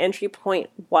me, the entry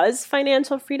point was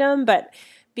financial freedom, but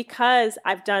because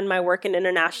I've done my work in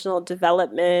international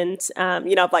development, I've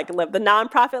lived the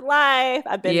nonprofit life.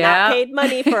 I've been not paid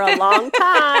money for a long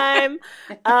time.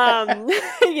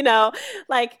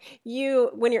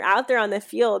 When you're out there on the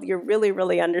field, you're really,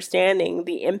 really understanding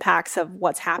the impacts of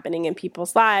what's happening in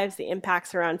people's lives, the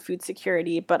impacts around food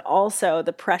security, but also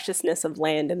the preciousness of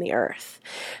land and the earth.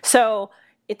 So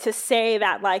to say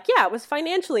that it was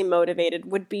financially motivated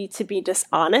would be to be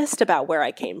dishonest about where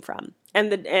I came from. And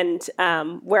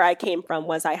where I came from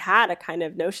was I had a kind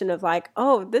of notion of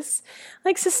this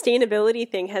sustainability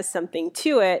thing has something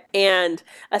to it. And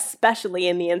especially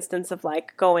in the instance of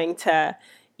going to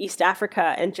East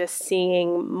Africa and just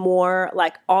seeing more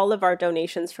all of our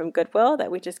donations from Goodwill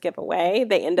that we just give away,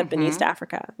 they end up in East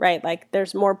Africa, right?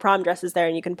 There's more prom dresses there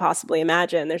than you can possibly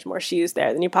imagine. There's more shoes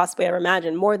there than you possibly ever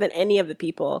imagine, more than any of the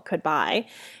people could buy.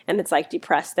 And it's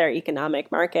depressed their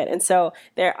economic market. And so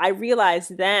I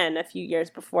realized then a few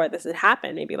years before this had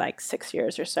happened, maybe 6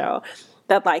 years or so,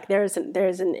 that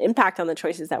there's an impact on the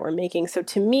choices that we're making. So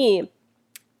to me,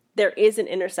 there is an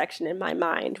intersection in my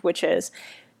mind, which is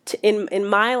in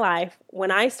my life, when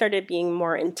I started being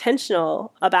more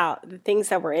intentional about the things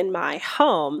that were in my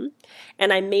home,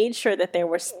 and I made sure that there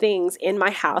was things in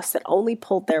my house that only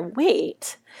pulled their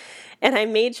weight, and I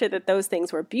made sure that those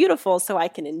things were beautiful so I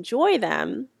can enjoy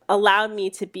them, allowed me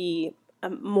to be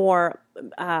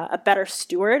a better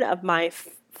steward of my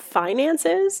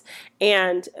finances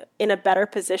and in a better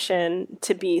position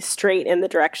to be straight in the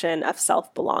direction of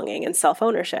self-belonging and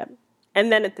self-ownership. And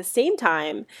then at the same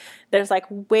time, there's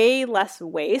way less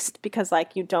waste because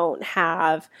you don't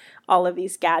have all of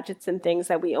these gadgets and things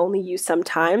that we only use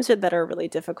sometimes or that are really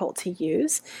difficult to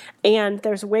use. And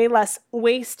there's way less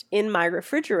waste in my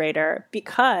refrigerator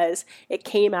because it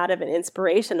came out of an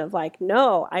inspiration of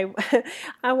no,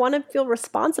 I want to feel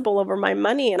responsible over my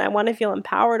money, and I want to feel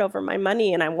empowered over my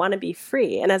money, and I want to be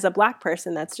free. And as a Black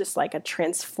person, that's just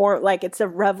it's a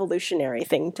revolutionary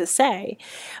thing to say.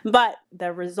 But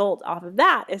the result off of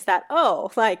that is that,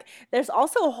 there's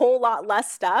also a whole lot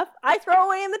less stuff I throw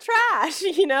away in the trash,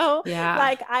 Yeah.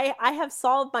 Like I have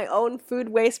solved my own food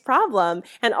waste problem,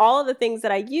 and all of the things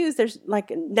that I use, there's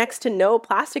like next to no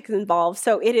plastics involved.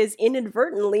 So it is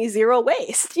inadvertently zero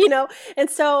waste, And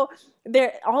so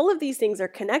all of these things are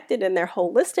connected and they're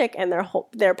holistic and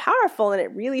they're powerful. And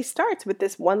it really starts with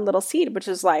this one little seed, which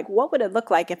is like, what would it look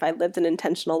like if I lived an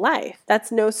intentional life?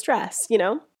 That's no stress,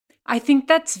 I think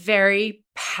that's very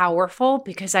powerful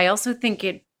because I also think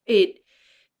it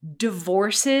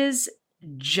divorces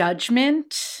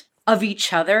judgment of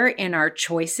each other in our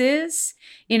choices.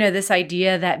 This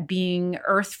idea that being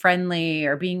earth friendly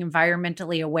or being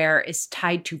environmentally aware is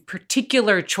tied to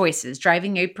particular choices,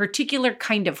 driving a particular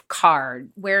kind of car,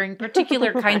 wearing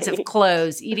particular kinds of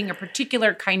clothes, eating a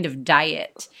particular kind of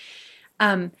diet,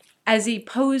 as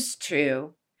opposed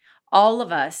to all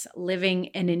of us living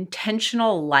an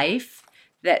intentional life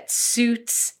that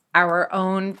suits our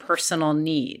own personal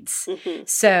needs. Mm-hmm.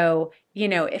 So,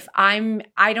 if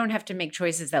I don't have to make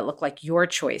choices that look like your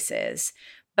choices,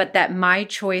 but that my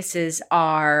choices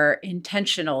are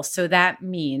intentional. So that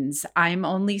means I'm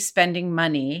only spending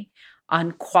money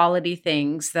on quality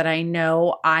things that I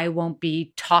know I won't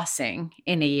be tossing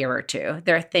in a year or two.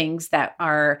 There are things that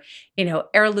are,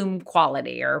 heirloom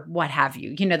quality or what have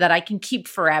you, that I can keep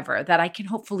forever, that I can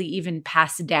hopefully even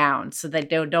pass down so that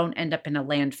they don't end up in a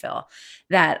landfill,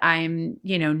 that I'm,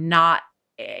 not,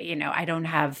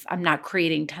 I'm not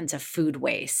creating tons of food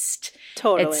waste,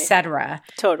 Totally. etc.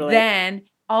 Totally. Then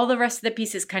all the rest of the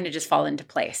pieces kind of just fall into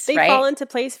place, They right? fall into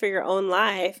place for your own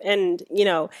life. And,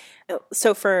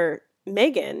 so for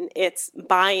Megan, it's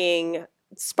buying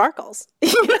sparkles,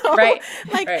 Right.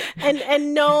 Like, Right.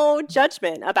 and no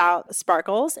judgment about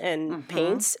sparkles and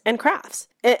paints and crafts,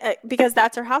 because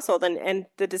that's her household and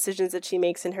the decisions that she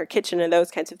makes in her kitchen and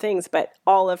those kinds of things. But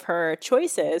all of her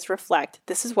choices reflect,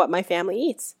 this is what my family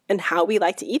eats and how we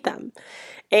like to eat them.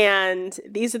 And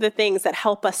these are the things that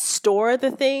help us store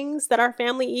the things that our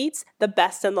family eats the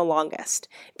best and the longest,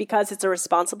 because it's a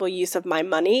responsible use of my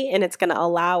money and it's going to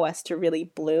allow us to really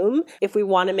bloom if we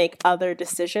want to make other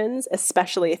decisions,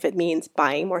 especially if it means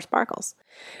buying more sparkles.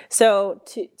 So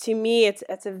to me,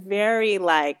 it's a very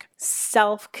like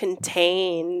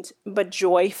self-contained but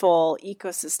joyful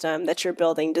ecosystem that you're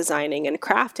building, designing, and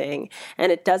crafting.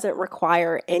 And it doesn't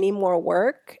require any more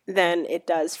work than it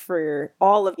does for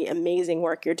all of the amazing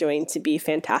work you're doing to be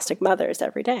fantastic mothers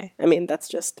every day. I mean, that's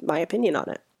just my opinion on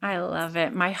it. I love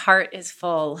it. My heart is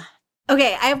full.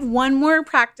 Okay, I have one more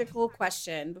practical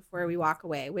question before we walk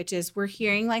away, which is we're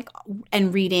hearing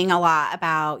and reading a lot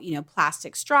about,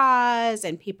 plastic straws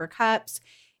and paper cups.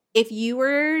 If you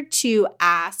were to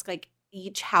ask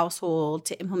each household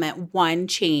to implement one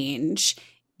change,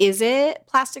 is it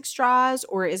plastic straws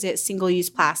or is it single-use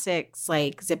plastics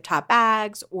like zip top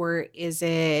bags, or is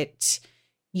it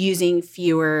using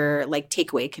fewer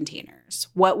takeaway containers?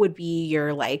 What would be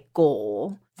your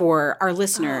goal for our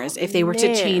listeners if they were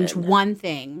to change one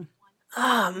thing?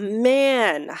 Oh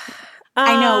man.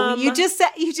 I know we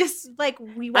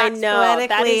waxed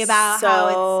poetically about how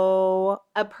it's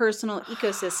a personal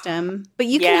ecosystem, but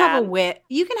you can have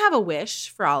a wish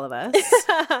for all of us.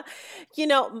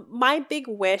 My big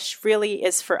wish really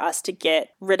is for us to get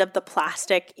rid of the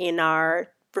plastic in our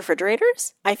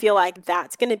refrigerators. I feel like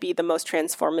that's going to be the most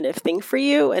transformative thing for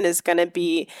you and is going to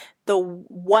be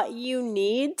what you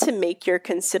need to make your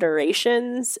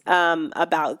considerations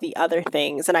about the other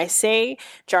things. And I say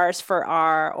jars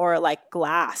or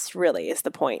glass really is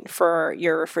the point for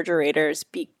your refrigerators,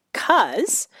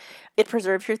 because it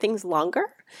preserves your things longer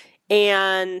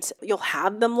and you'll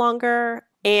have them longer.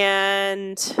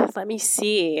 And let me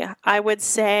see, I would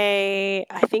say,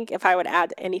 I think if I would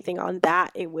add anything on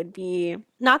that, it would be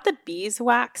not the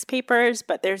beeswax papers,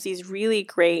 but there's these really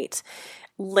great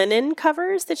linen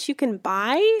covers that you can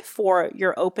buy for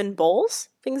your open bowls,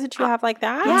 things that you have like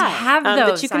that. Yeah, I have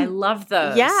those. I love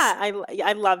those. Yeah,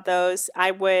 I love those.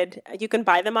 You can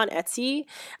buy them on Etsy.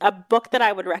 A book that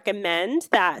I would recommend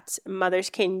that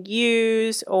mothers can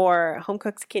use or home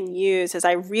cooks can use is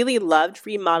I really loved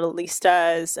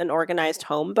Remodelista's An Organized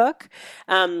Home book.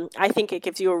 I think it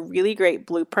gives you a really great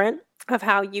blueprint of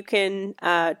how you can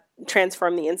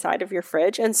transform the inside of your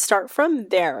fridge and start from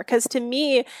there. Because to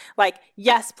me,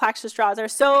 yes, plastic straws are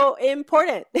so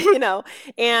important,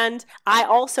 and I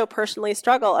also personally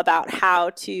struggle about how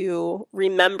to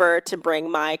remember to bring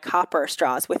my copper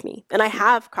straws with me. And I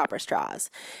have copper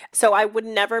straws. So I would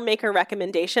never make a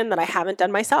recommendation that I haven't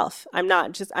done myself. I'm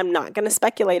not going to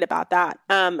speculate about that.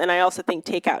 And I also think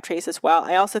takeout trays as well.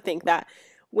 I also think that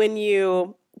when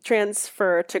you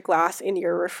transfer to glass in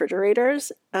your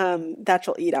refrigerators, that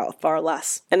you'll eat out far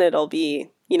less, and it'll be,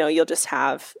 you'll just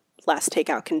have less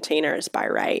takeout containers by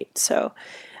right. So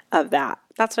of that.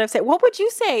 That's what I've said. What would you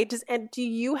say? And do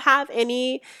you have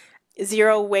any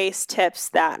zero waste tips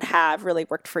that have really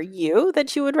worked for you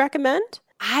that you would recommend?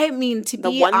 I mean, to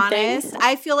be honest,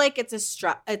 I feel like it's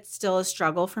still a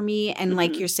struggle for me. And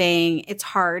like you're saying, it's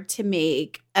hard to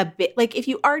make a bit, like if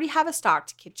you already have a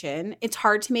stocked kitchen, it's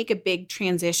hard to make a big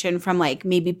transition from like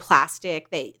maybe plastic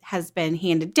that has been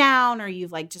handed down, or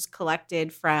you've like just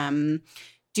collected from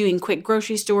doing quick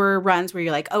grocery store runs where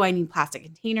you're like, oh, I need plastic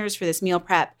containers for this meal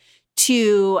prep,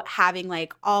 to having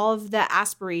like all of the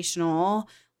aspirational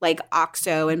like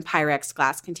OXO and Pyrex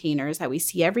glass containers that we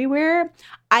see everywhere.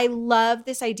 I love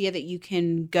this idea that you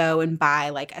can go and buy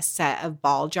like a set of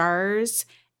ball jars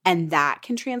and that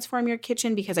can transform your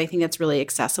kitchen, because I think that's really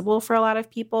accessible for a lot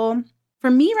of people. For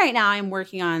me right now, I'm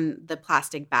working on the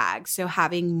plastic bags. So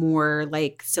having more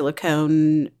like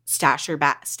silicone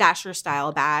stasher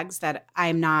style bags that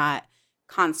I'm not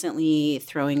constantly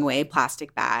throwing away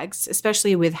plastic bags,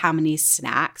 especially with how many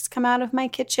snacks come out of my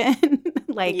kitchen.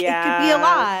 Like it could be a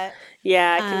lot.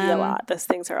 Yeah, it can be a lot. Those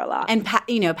things are a lot. And,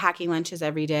 packing lunches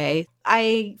every day.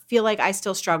 I feel like I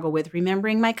still struggle with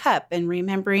remembering my cup and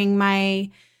remembering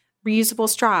my reusable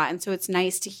straw. And so it's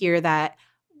nice to hear that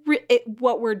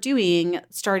what we're doing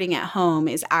starting at home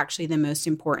is actually the most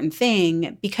important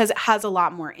thing, because it has a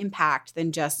lot more impact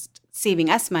than just saving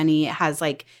us money. It has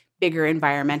like bigger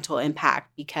environmental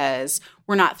impact because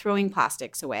we're not throwing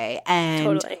plastics away,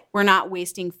 and we're not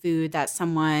wasting food that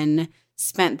someone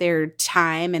spent their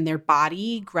time and their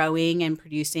body growing and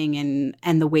producing,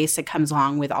 and the waste that comes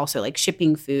along with also like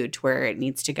shipping food to where it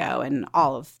needs to go, and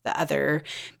all of the other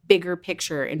bigger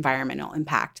picture environmental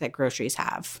impact that groceries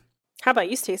have. How about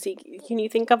you, Stacey? Can you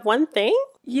think of one thing?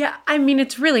 Yeah, I mean,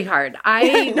 it's really hard.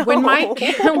 When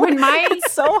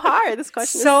it's so hard. This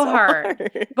question is so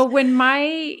hard. But when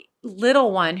my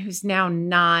little one, who's now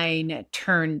 9,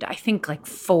 turned, I think like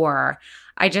 4,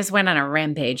 I just went on a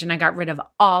rampage and I got rid of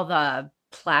all the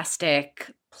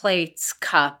plastic plates,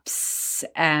 cups,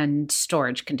 and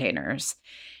storage containers.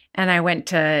 And I went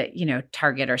to,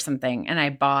 Target or something, and I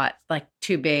bought like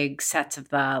 2 big sets of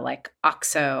the like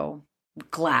OXO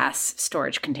glass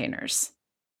storage containers,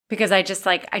 because I just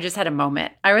had a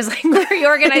moment. I was like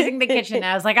reorganizing the kitchen.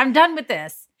 I was like, I'm done with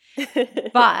this.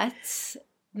 But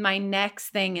my next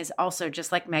thing is also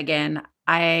just like Megan.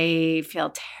 I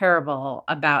feel terrible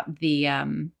about the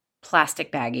plastic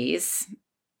baggies.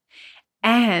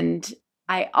 And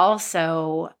I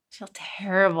also feel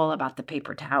terrible about the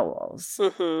paper towels.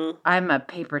 Mm-hmm. I'm a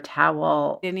paper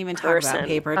towel Didn't even talk about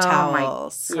paper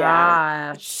towels. Oh my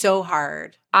gosh. So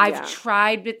hard. I've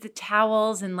tried with the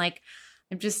towels, and like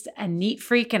I'm just a neat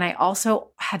freak, and I also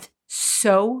have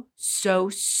so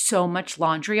much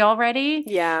laundry already.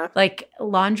 Yeah. Like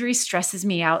laundry stresses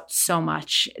me out so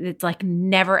much. It's like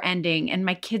never ending. And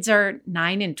my kids are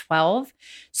 9 and 12.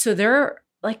 So they're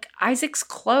like, Isaac's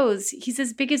clothes, he's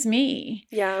as big as me.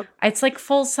 Yeah. It's like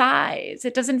full size.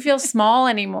 It doesn't feel small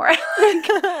anymore.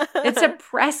 It's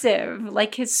oppressive.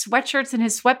 Like his sweatshirts and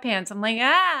his sweatpants. I'm like,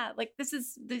 like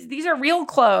these are real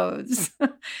clothes.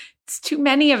 It's too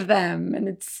many of them. And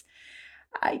it's,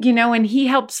 and he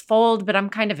helps fold, but I'm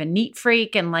kind of a neat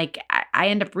freak. And like, I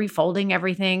end up refolding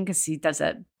everything because he does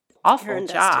an awful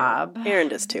job. Aaron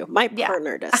does too. My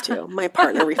partner does too. My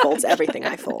partner refolds everything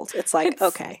I fold. It's like,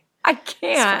 okay. I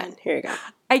can't. Here you go.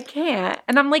 I can't.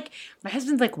 And I'm like, my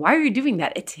husband's like, why are you doing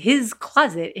that? It's his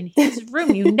closet in his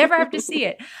room. You never have to see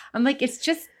it. I'm like, it's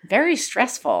just very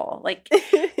stressful. Like,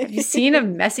 have you seen a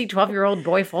messy 12-year-old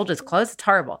boy fold his clothes? It's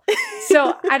horrible.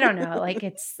 So I don't know. Like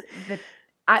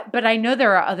but I know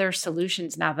there are other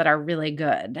solutions now that are really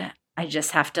good. I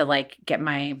just have to like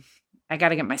I got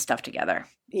to get my stuff together.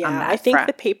 Yeah, I think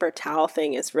the paper towel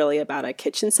thing is really about a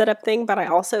kitchen setup thing, but I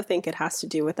also think it has to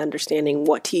do with understanding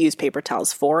what to use paper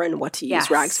towels for and what to use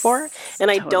rags for.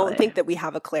 And I don't think that we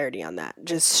have a clarity on that,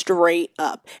 just straight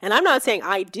up. And I'm not saying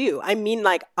I do. I mean,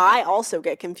 like, I also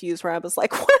get confused where I was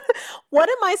like, what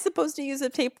am I supposed to use a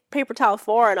paper towel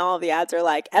for? And all of the ads are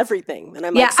like, everything. And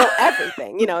I'm like, so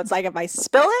everything. It's like if I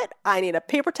spill it, I need a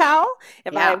paper towel.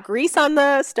 If I have grease on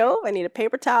the stove, I need a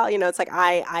paper towel. It's like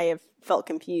I have felt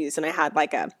confused, and I had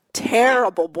like a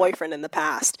terrible boyfriend in the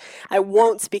past. I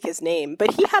won't speak his name,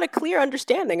 but he had a clear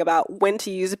understanding about when to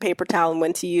use a paper towel and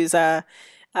when to use a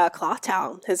cloth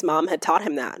towel. His mom had taught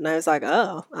him that, and I was like,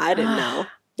 oh, I didn't know.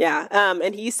 Yeah.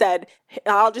 And he said,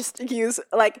 I'll just use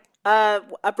like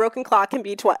a broken clock can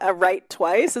be right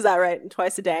twice. Is that right?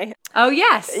 Twice a day. Oh,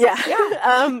 yes.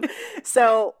 Yeah.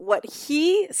 So what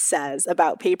he says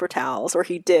about paper towels, or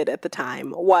he did at the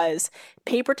time, was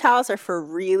paper towels are for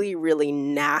really, really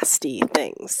nasty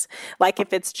things. Like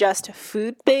if it's just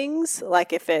food things,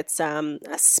 like if it's a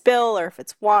spill or if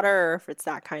it's water or if it's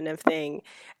that kind of thing,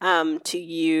 to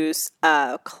use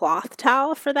a cloth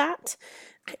towel for that.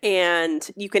 And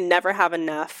you can never have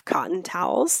enough cotton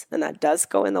towels, and that does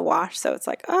go in the wash. So it's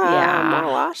like, more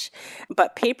wash.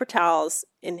 But paper towels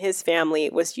in his family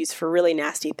was used for really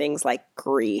nasty things like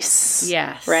grease.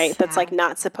 Yes. Right? That's like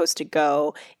not supposed to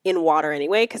go in water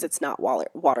anyway because it's not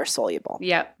water soluble.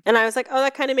 Yep. And I was like, oh,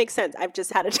 that kind of makes sense. I've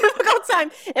just had a difficult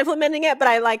time implementing it. But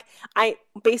I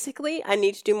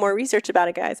need to do more research about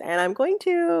it, guys. And I'm going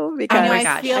to because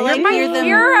I feel you're like my you're the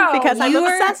hero. Because I'm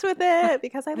obsessed with it.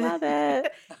 Because I love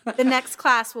it. The next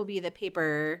class will be the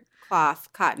paper cloth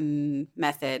cotton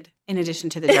method in addition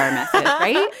to the jar method,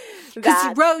 right?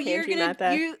 Because Ro,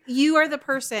 you are the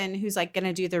person who's like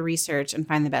gonna do the research and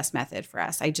find the best method for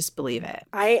us. I just believe it.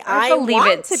 I believe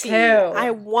want it to too. be.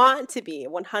 I want to be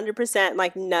 100%.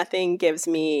 Like nothing gives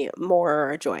me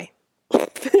more joy.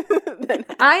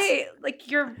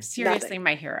 You're seriously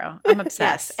my hero. I'm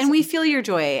obsessed. Yes, and we feel your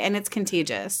joy, and it's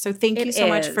contagious. So thank you so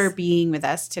much for being with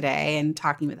us today and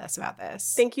talking with us about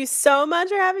this. Thank you so much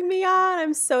for having me on.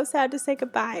 I'm so sad to say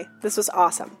goodbye. This was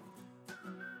awesome.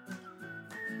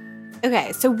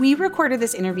 Okay, so we recorded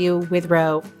this interview with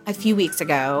Ro a few weeks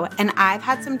ago, and I've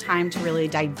had some time to really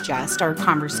digest our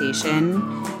conversation.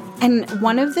 And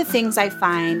one of the things I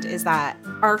find is that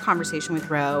our conversation with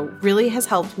Ro really has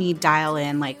helped me dial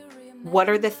in, like, what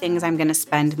are the things I'm going to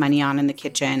spend money on in the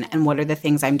kitchen and what are the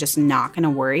things I'm just not going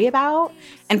to worry about?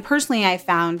 And personally, I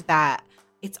found that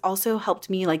it's also helped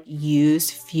me like use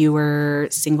fewer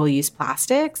single-use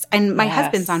plastics. And my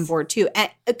husband's on board too. And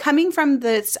coming from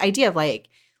this idea of like,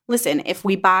 listen, if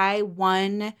we buy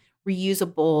one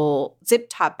reusable zip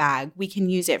top bag, we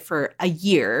can use it for a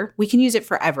year. We can use it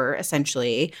forever,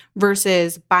 essentially,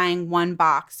 versus buying one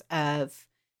box of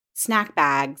snack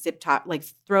bags, zip top, like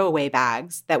throwaway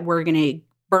bags that we're going to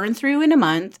burn through in a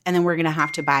month and then we're going to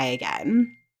have to buy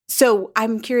again. So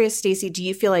I'm curious, Stacey, do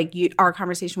you feel like our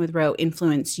conversation with Ro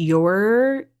influenced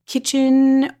your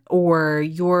kitchen or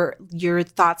your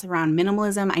thoughts around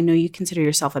minimalism? I know you consider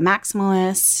yourself a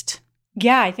maximalist.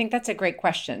 Yeah, I think that's a great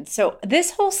question. So this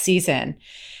whole season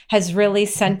has really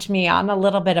sent me on a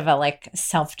little bit of a like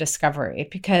self-discovery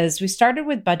because we started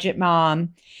with Budget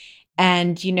Mom.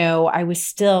 And, you know, I was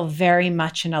still very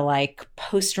much in a like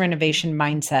post-renovation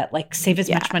mindset, like save as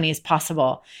much money as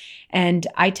possible. And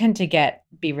I tend to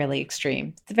be really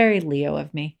extreme. It's very Leo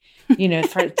of me, you know,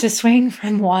 to swing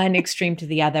from one extreme to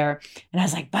the other. And I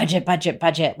was like,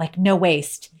 budget, like no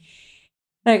waste.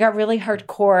 And I got really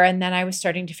hardcore. And then I was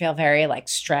starting to feel very like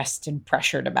stressed and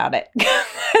pressured about it.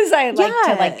 Because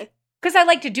I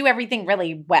like to do everything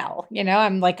really well. You know,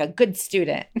 I'm like a good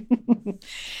student.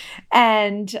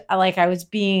 And like I was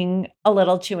being a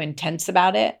little too intense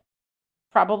about it,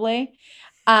 probably.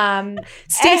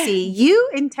 Stacey, you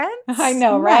intense? I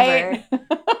know, right?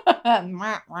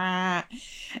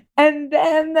 And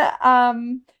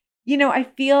then, you know, I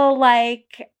feel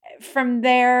like from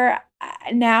there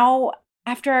now,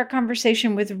 after our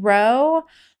conversation with Ro,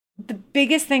 the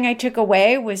biggest thing I took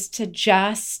away was to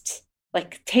just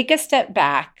like take a step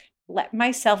back, let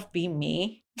myself be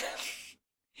me.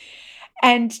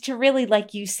 And to really,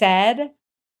 like you said,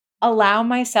 allow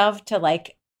myself to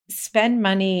like spend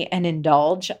money and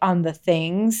indulge on the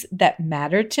things that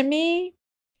matter to me.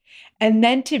 And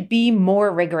then to be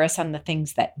more rigorous on the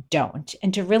things that don't.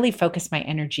 And to really focus my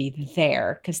energy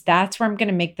there, because that's where I'm going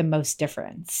to make the most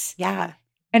difference. Yeah.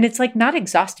 And it's like not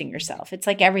exhausting yourself. It's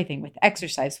like everything with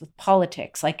exercise, with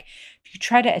politics. Like if you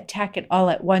try to attack it all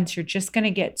at once, you're just going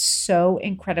to get so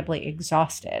incredibly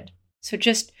exhausted. So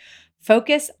just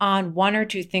focus on one or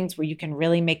two things where you can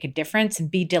really make a difference and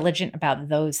be diligent about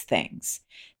those things.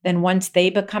 Then once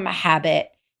they become a habit,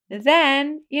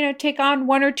 then, you know, take on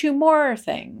one or two more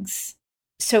things.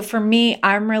 So for me,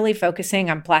 I'm really focusing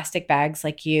on plastic bags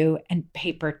like you and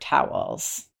paper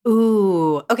towels.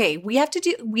 Ooh, okay. We have to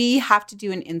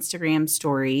do an Instagram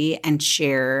story and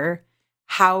share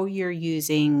how you're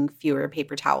using fewer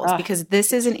paper towels because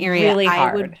this is an area really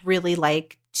I would really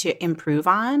like to improve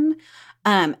on.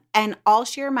 And I'll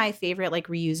share my favorite like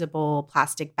reusable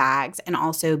plastic bags and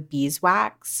also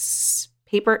beeswax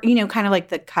paper, you know, kind of like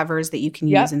the covers that you can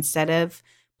use instead of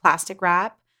plastic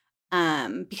wrap.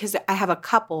 because I have a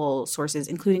couple sources,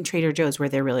 including Trader Joe's, where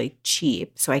they're really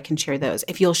cheap. So I can share those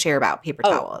if you'll share about paper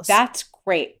towels. That's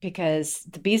great because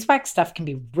the beeswax stuff can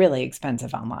be really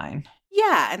expensive online.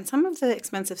 Yeah, and some of the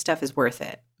expensive stuff is worth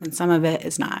it, and some of it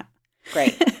is not.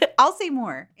 Great. I'll say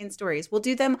more in stories. We'll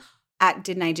do them at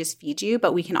Didn't I Just Feed You?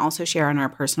 But we can also share on our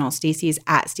personal. Stacey's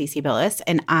at Stacey Billis,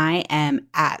 and I am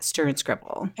at Stir and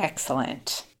Scribble.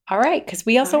 Excellent. All right, because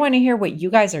we also want to hear what you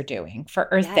guys are doing for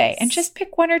Earth Day, and just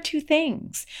pick one or two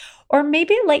things. Or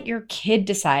maybe let your kid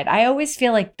decide. I always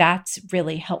feel like that's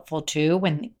really helpful too,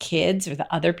 when the kids or the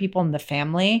other people in the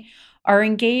family are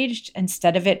engaged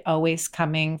instead of it always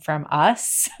coming from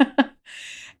us.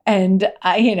 And,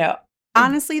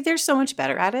 honestly, they're so much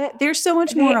better at it. They're so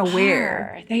much more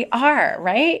aware. They are,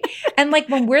 right? And like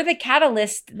when we're the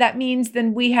catalyst, that means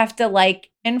then we have to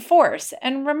like enforce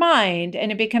and remind,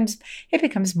 and it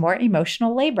becomes more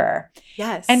emotional labor.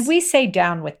 Yes. And we say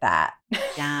down with that.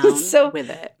 Down with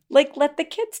it. Like let the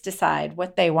kids decide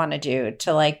what they want to do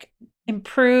to like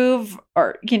improve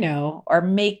or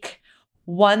make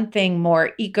one thing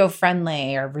more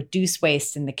eco-friendly or reduce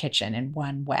waste in the kitchen in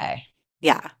one way.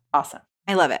 Yeah. Awesome.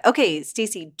 I love it. Okay,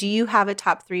 Stacey, do you have a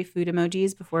top 3 food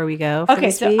emojis before we go?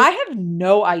 Okay, so I have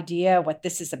no idea what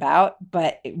this is about,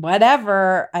 but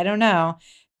whatever. I don't know.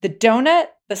 The donut,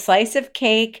 the slice of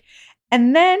cake,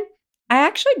 and then I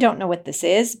actually don't know what this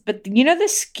is, but the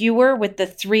skewer with the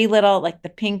 3 little, like the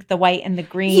pink, the white, and the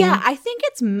green? Yeah, I think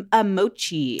it's a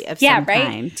mochi of some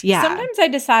kind. Yeah, sometimes I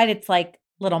decide it's like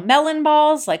little melon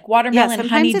balls, like watermelon,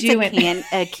 honeydew.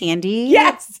 It's a candy.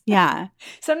 Yes. Yeah.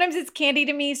 Sometimes it's candy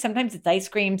to me. Sometimes it's ice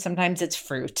cream. Sometimes it's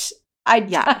fruit. How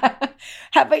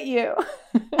about you?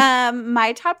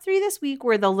 My top 3 this week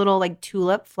were the little like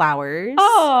tulip flowers.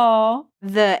 Oh.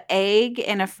 The egg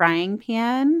in a frying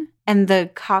pan and the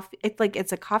coffee.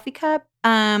 It's a coffee cup.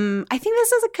 I think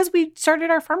this is because we started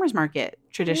our farmers market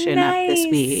tradition up this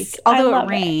week. Although it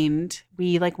rained,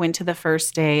 we went to the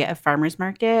first day of farmers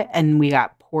market and we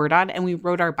got poured on and we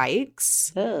rode our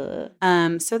bikes. So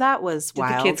that was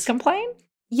wild. Did the kids complain?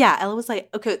 Yeah, Ella was like,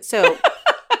 okay, so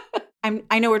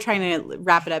I know we're trying to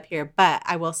wrap it up here, but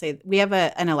I will say we have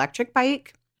an electric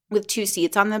bike with 2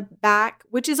 seats on the back,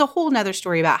 which is a whole nother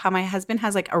story about how my husband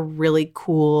has a really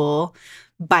cool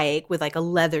bike with a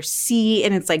leather seat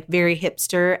and it's very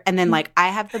hipster. And then I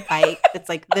have the bike that's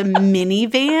the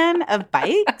minivan of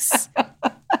bikes.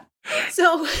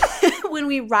 So when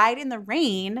we ride in the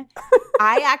rain,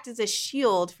 I act as a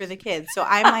shield for the kids. So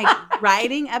I'm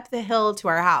riding up the hill to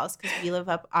our house because we live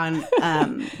up on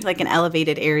an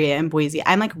elevated area in Boise.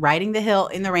 I'm riding the hill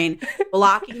in the rain,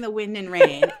 blocking the wind and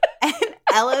rain. And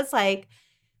Ella's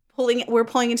we're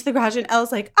pulling into the garage and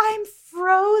Ella's like, I'm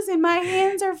frozen. My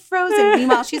hands are frozen.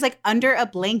 Meanwhile, she's like under a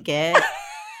blanket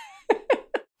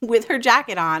with her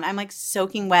jacket on. I'm like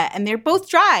soaking wet, and they're both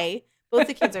dry. Both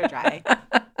the kids are dry.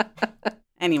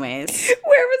 Anyways.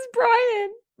 Where was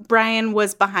Brian? Brian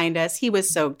was behind us. He was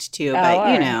soaked too,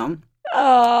 but you know.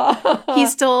 Oh. He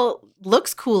still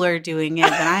looks cooler doing it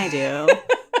than I do.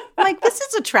 I'm like, this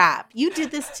is a trap. You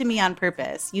did this to me on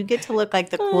purpose. You get to look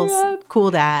like the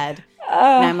cool dad.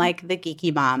 And I'm like the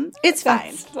geeky mom. It's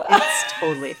fine. It's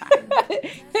totally fine.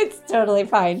 It's totally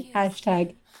fine.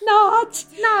 Hashtag not.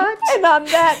 And on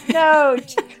that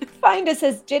note, find us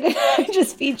as Didn't I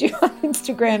Just Feed You on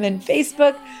Instagram and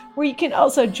Facebook, where you can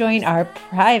also join our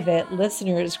private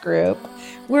listeners group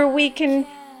where we can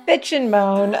bitch and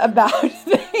moan about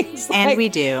things and we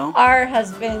do. Our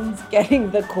husbands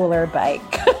getting the cooler bike.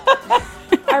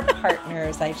 Our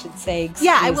partners, I should say.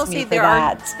 Yeah, I will say there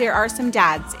are some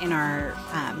dads in our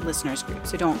listeners group,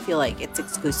 so don't feel like it's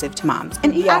exclusive to moms.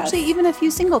 And actually, even a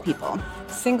few single people.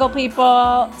 Single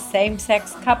people,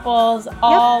 same-sex couples,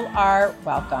 all are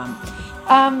welcome.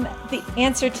 The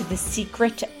answer to the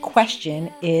secret question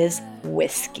is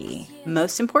whiskey.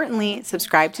 Most importantly,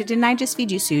 subscribe to Didn't I Just Feed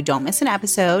You so you don't miss an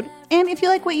episode. And if you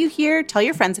like what you hear, tell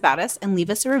your friends about us and leave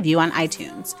us a review on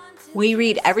iTunes. We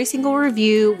read every single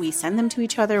review. We send them to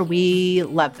each other. We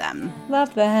love them.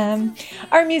 Love them.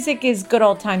 Our music is Good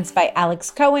Old Times by Alex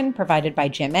Cohen, provided by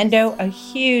Jim Endo. A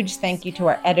huge thank you to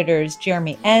our editors,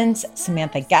 Jeremy Enns,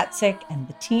 Samantha Gatzik, and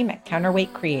the team at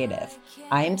Counterweight Creative.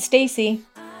 I am Stacey.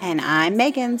 And I'm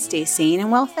Megan. Stay sane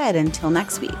and well-fed until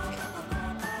next week.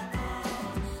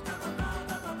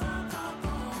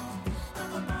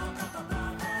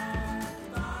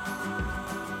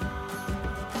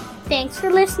 Thanks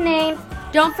for listening.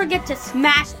 Don't forget to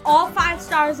smash all 5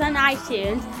 stars on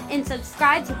iTunes and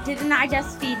subscribe to Didn't I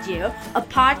Just Feed You, a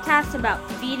podcast about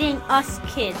feeding us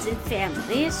kids and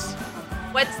families.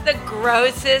 What's the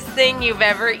grossest thing you've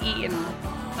ever eaten?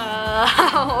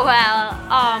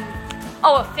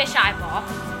 A fish eyeball.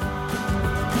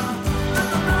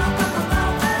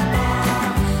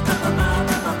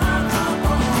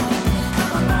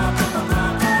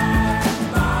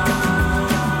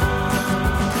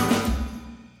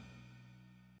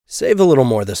 Save a little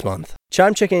more this month.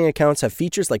 Chime checking accounts have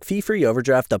features like fee-free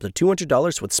overdraft up to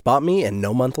 $200 with SpotMe and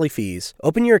no monthly fees.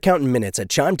 Open your account in minutes at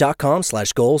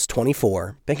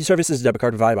chime.com/goals24. Banking services debit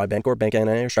card provided by Bancorp, Bank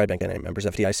N.A. or Stride Bank N.A. Members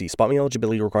FDIC. SpotMe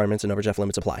eligibility requirements and overdraft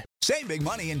limits apply. Save big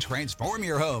money and transform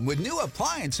your home with new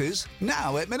appliances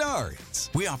now at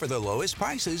Menards. We offer the lowest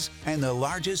prices and the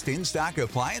largest in-stock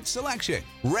appliance selection.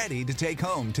 Ready to take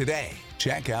home today.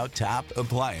 Check out top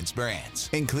appliance brands,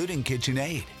 including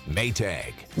KitchenAid,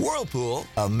 Maytag, Whirlpool,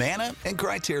 Amana, and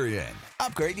Criterion.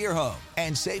 Upgrade your home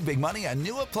and save big money on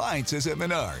new appliances at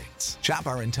Menards. Shop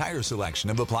our entire selection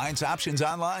of appliance options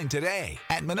online today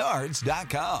at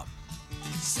menards.com.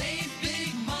 Save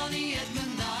big money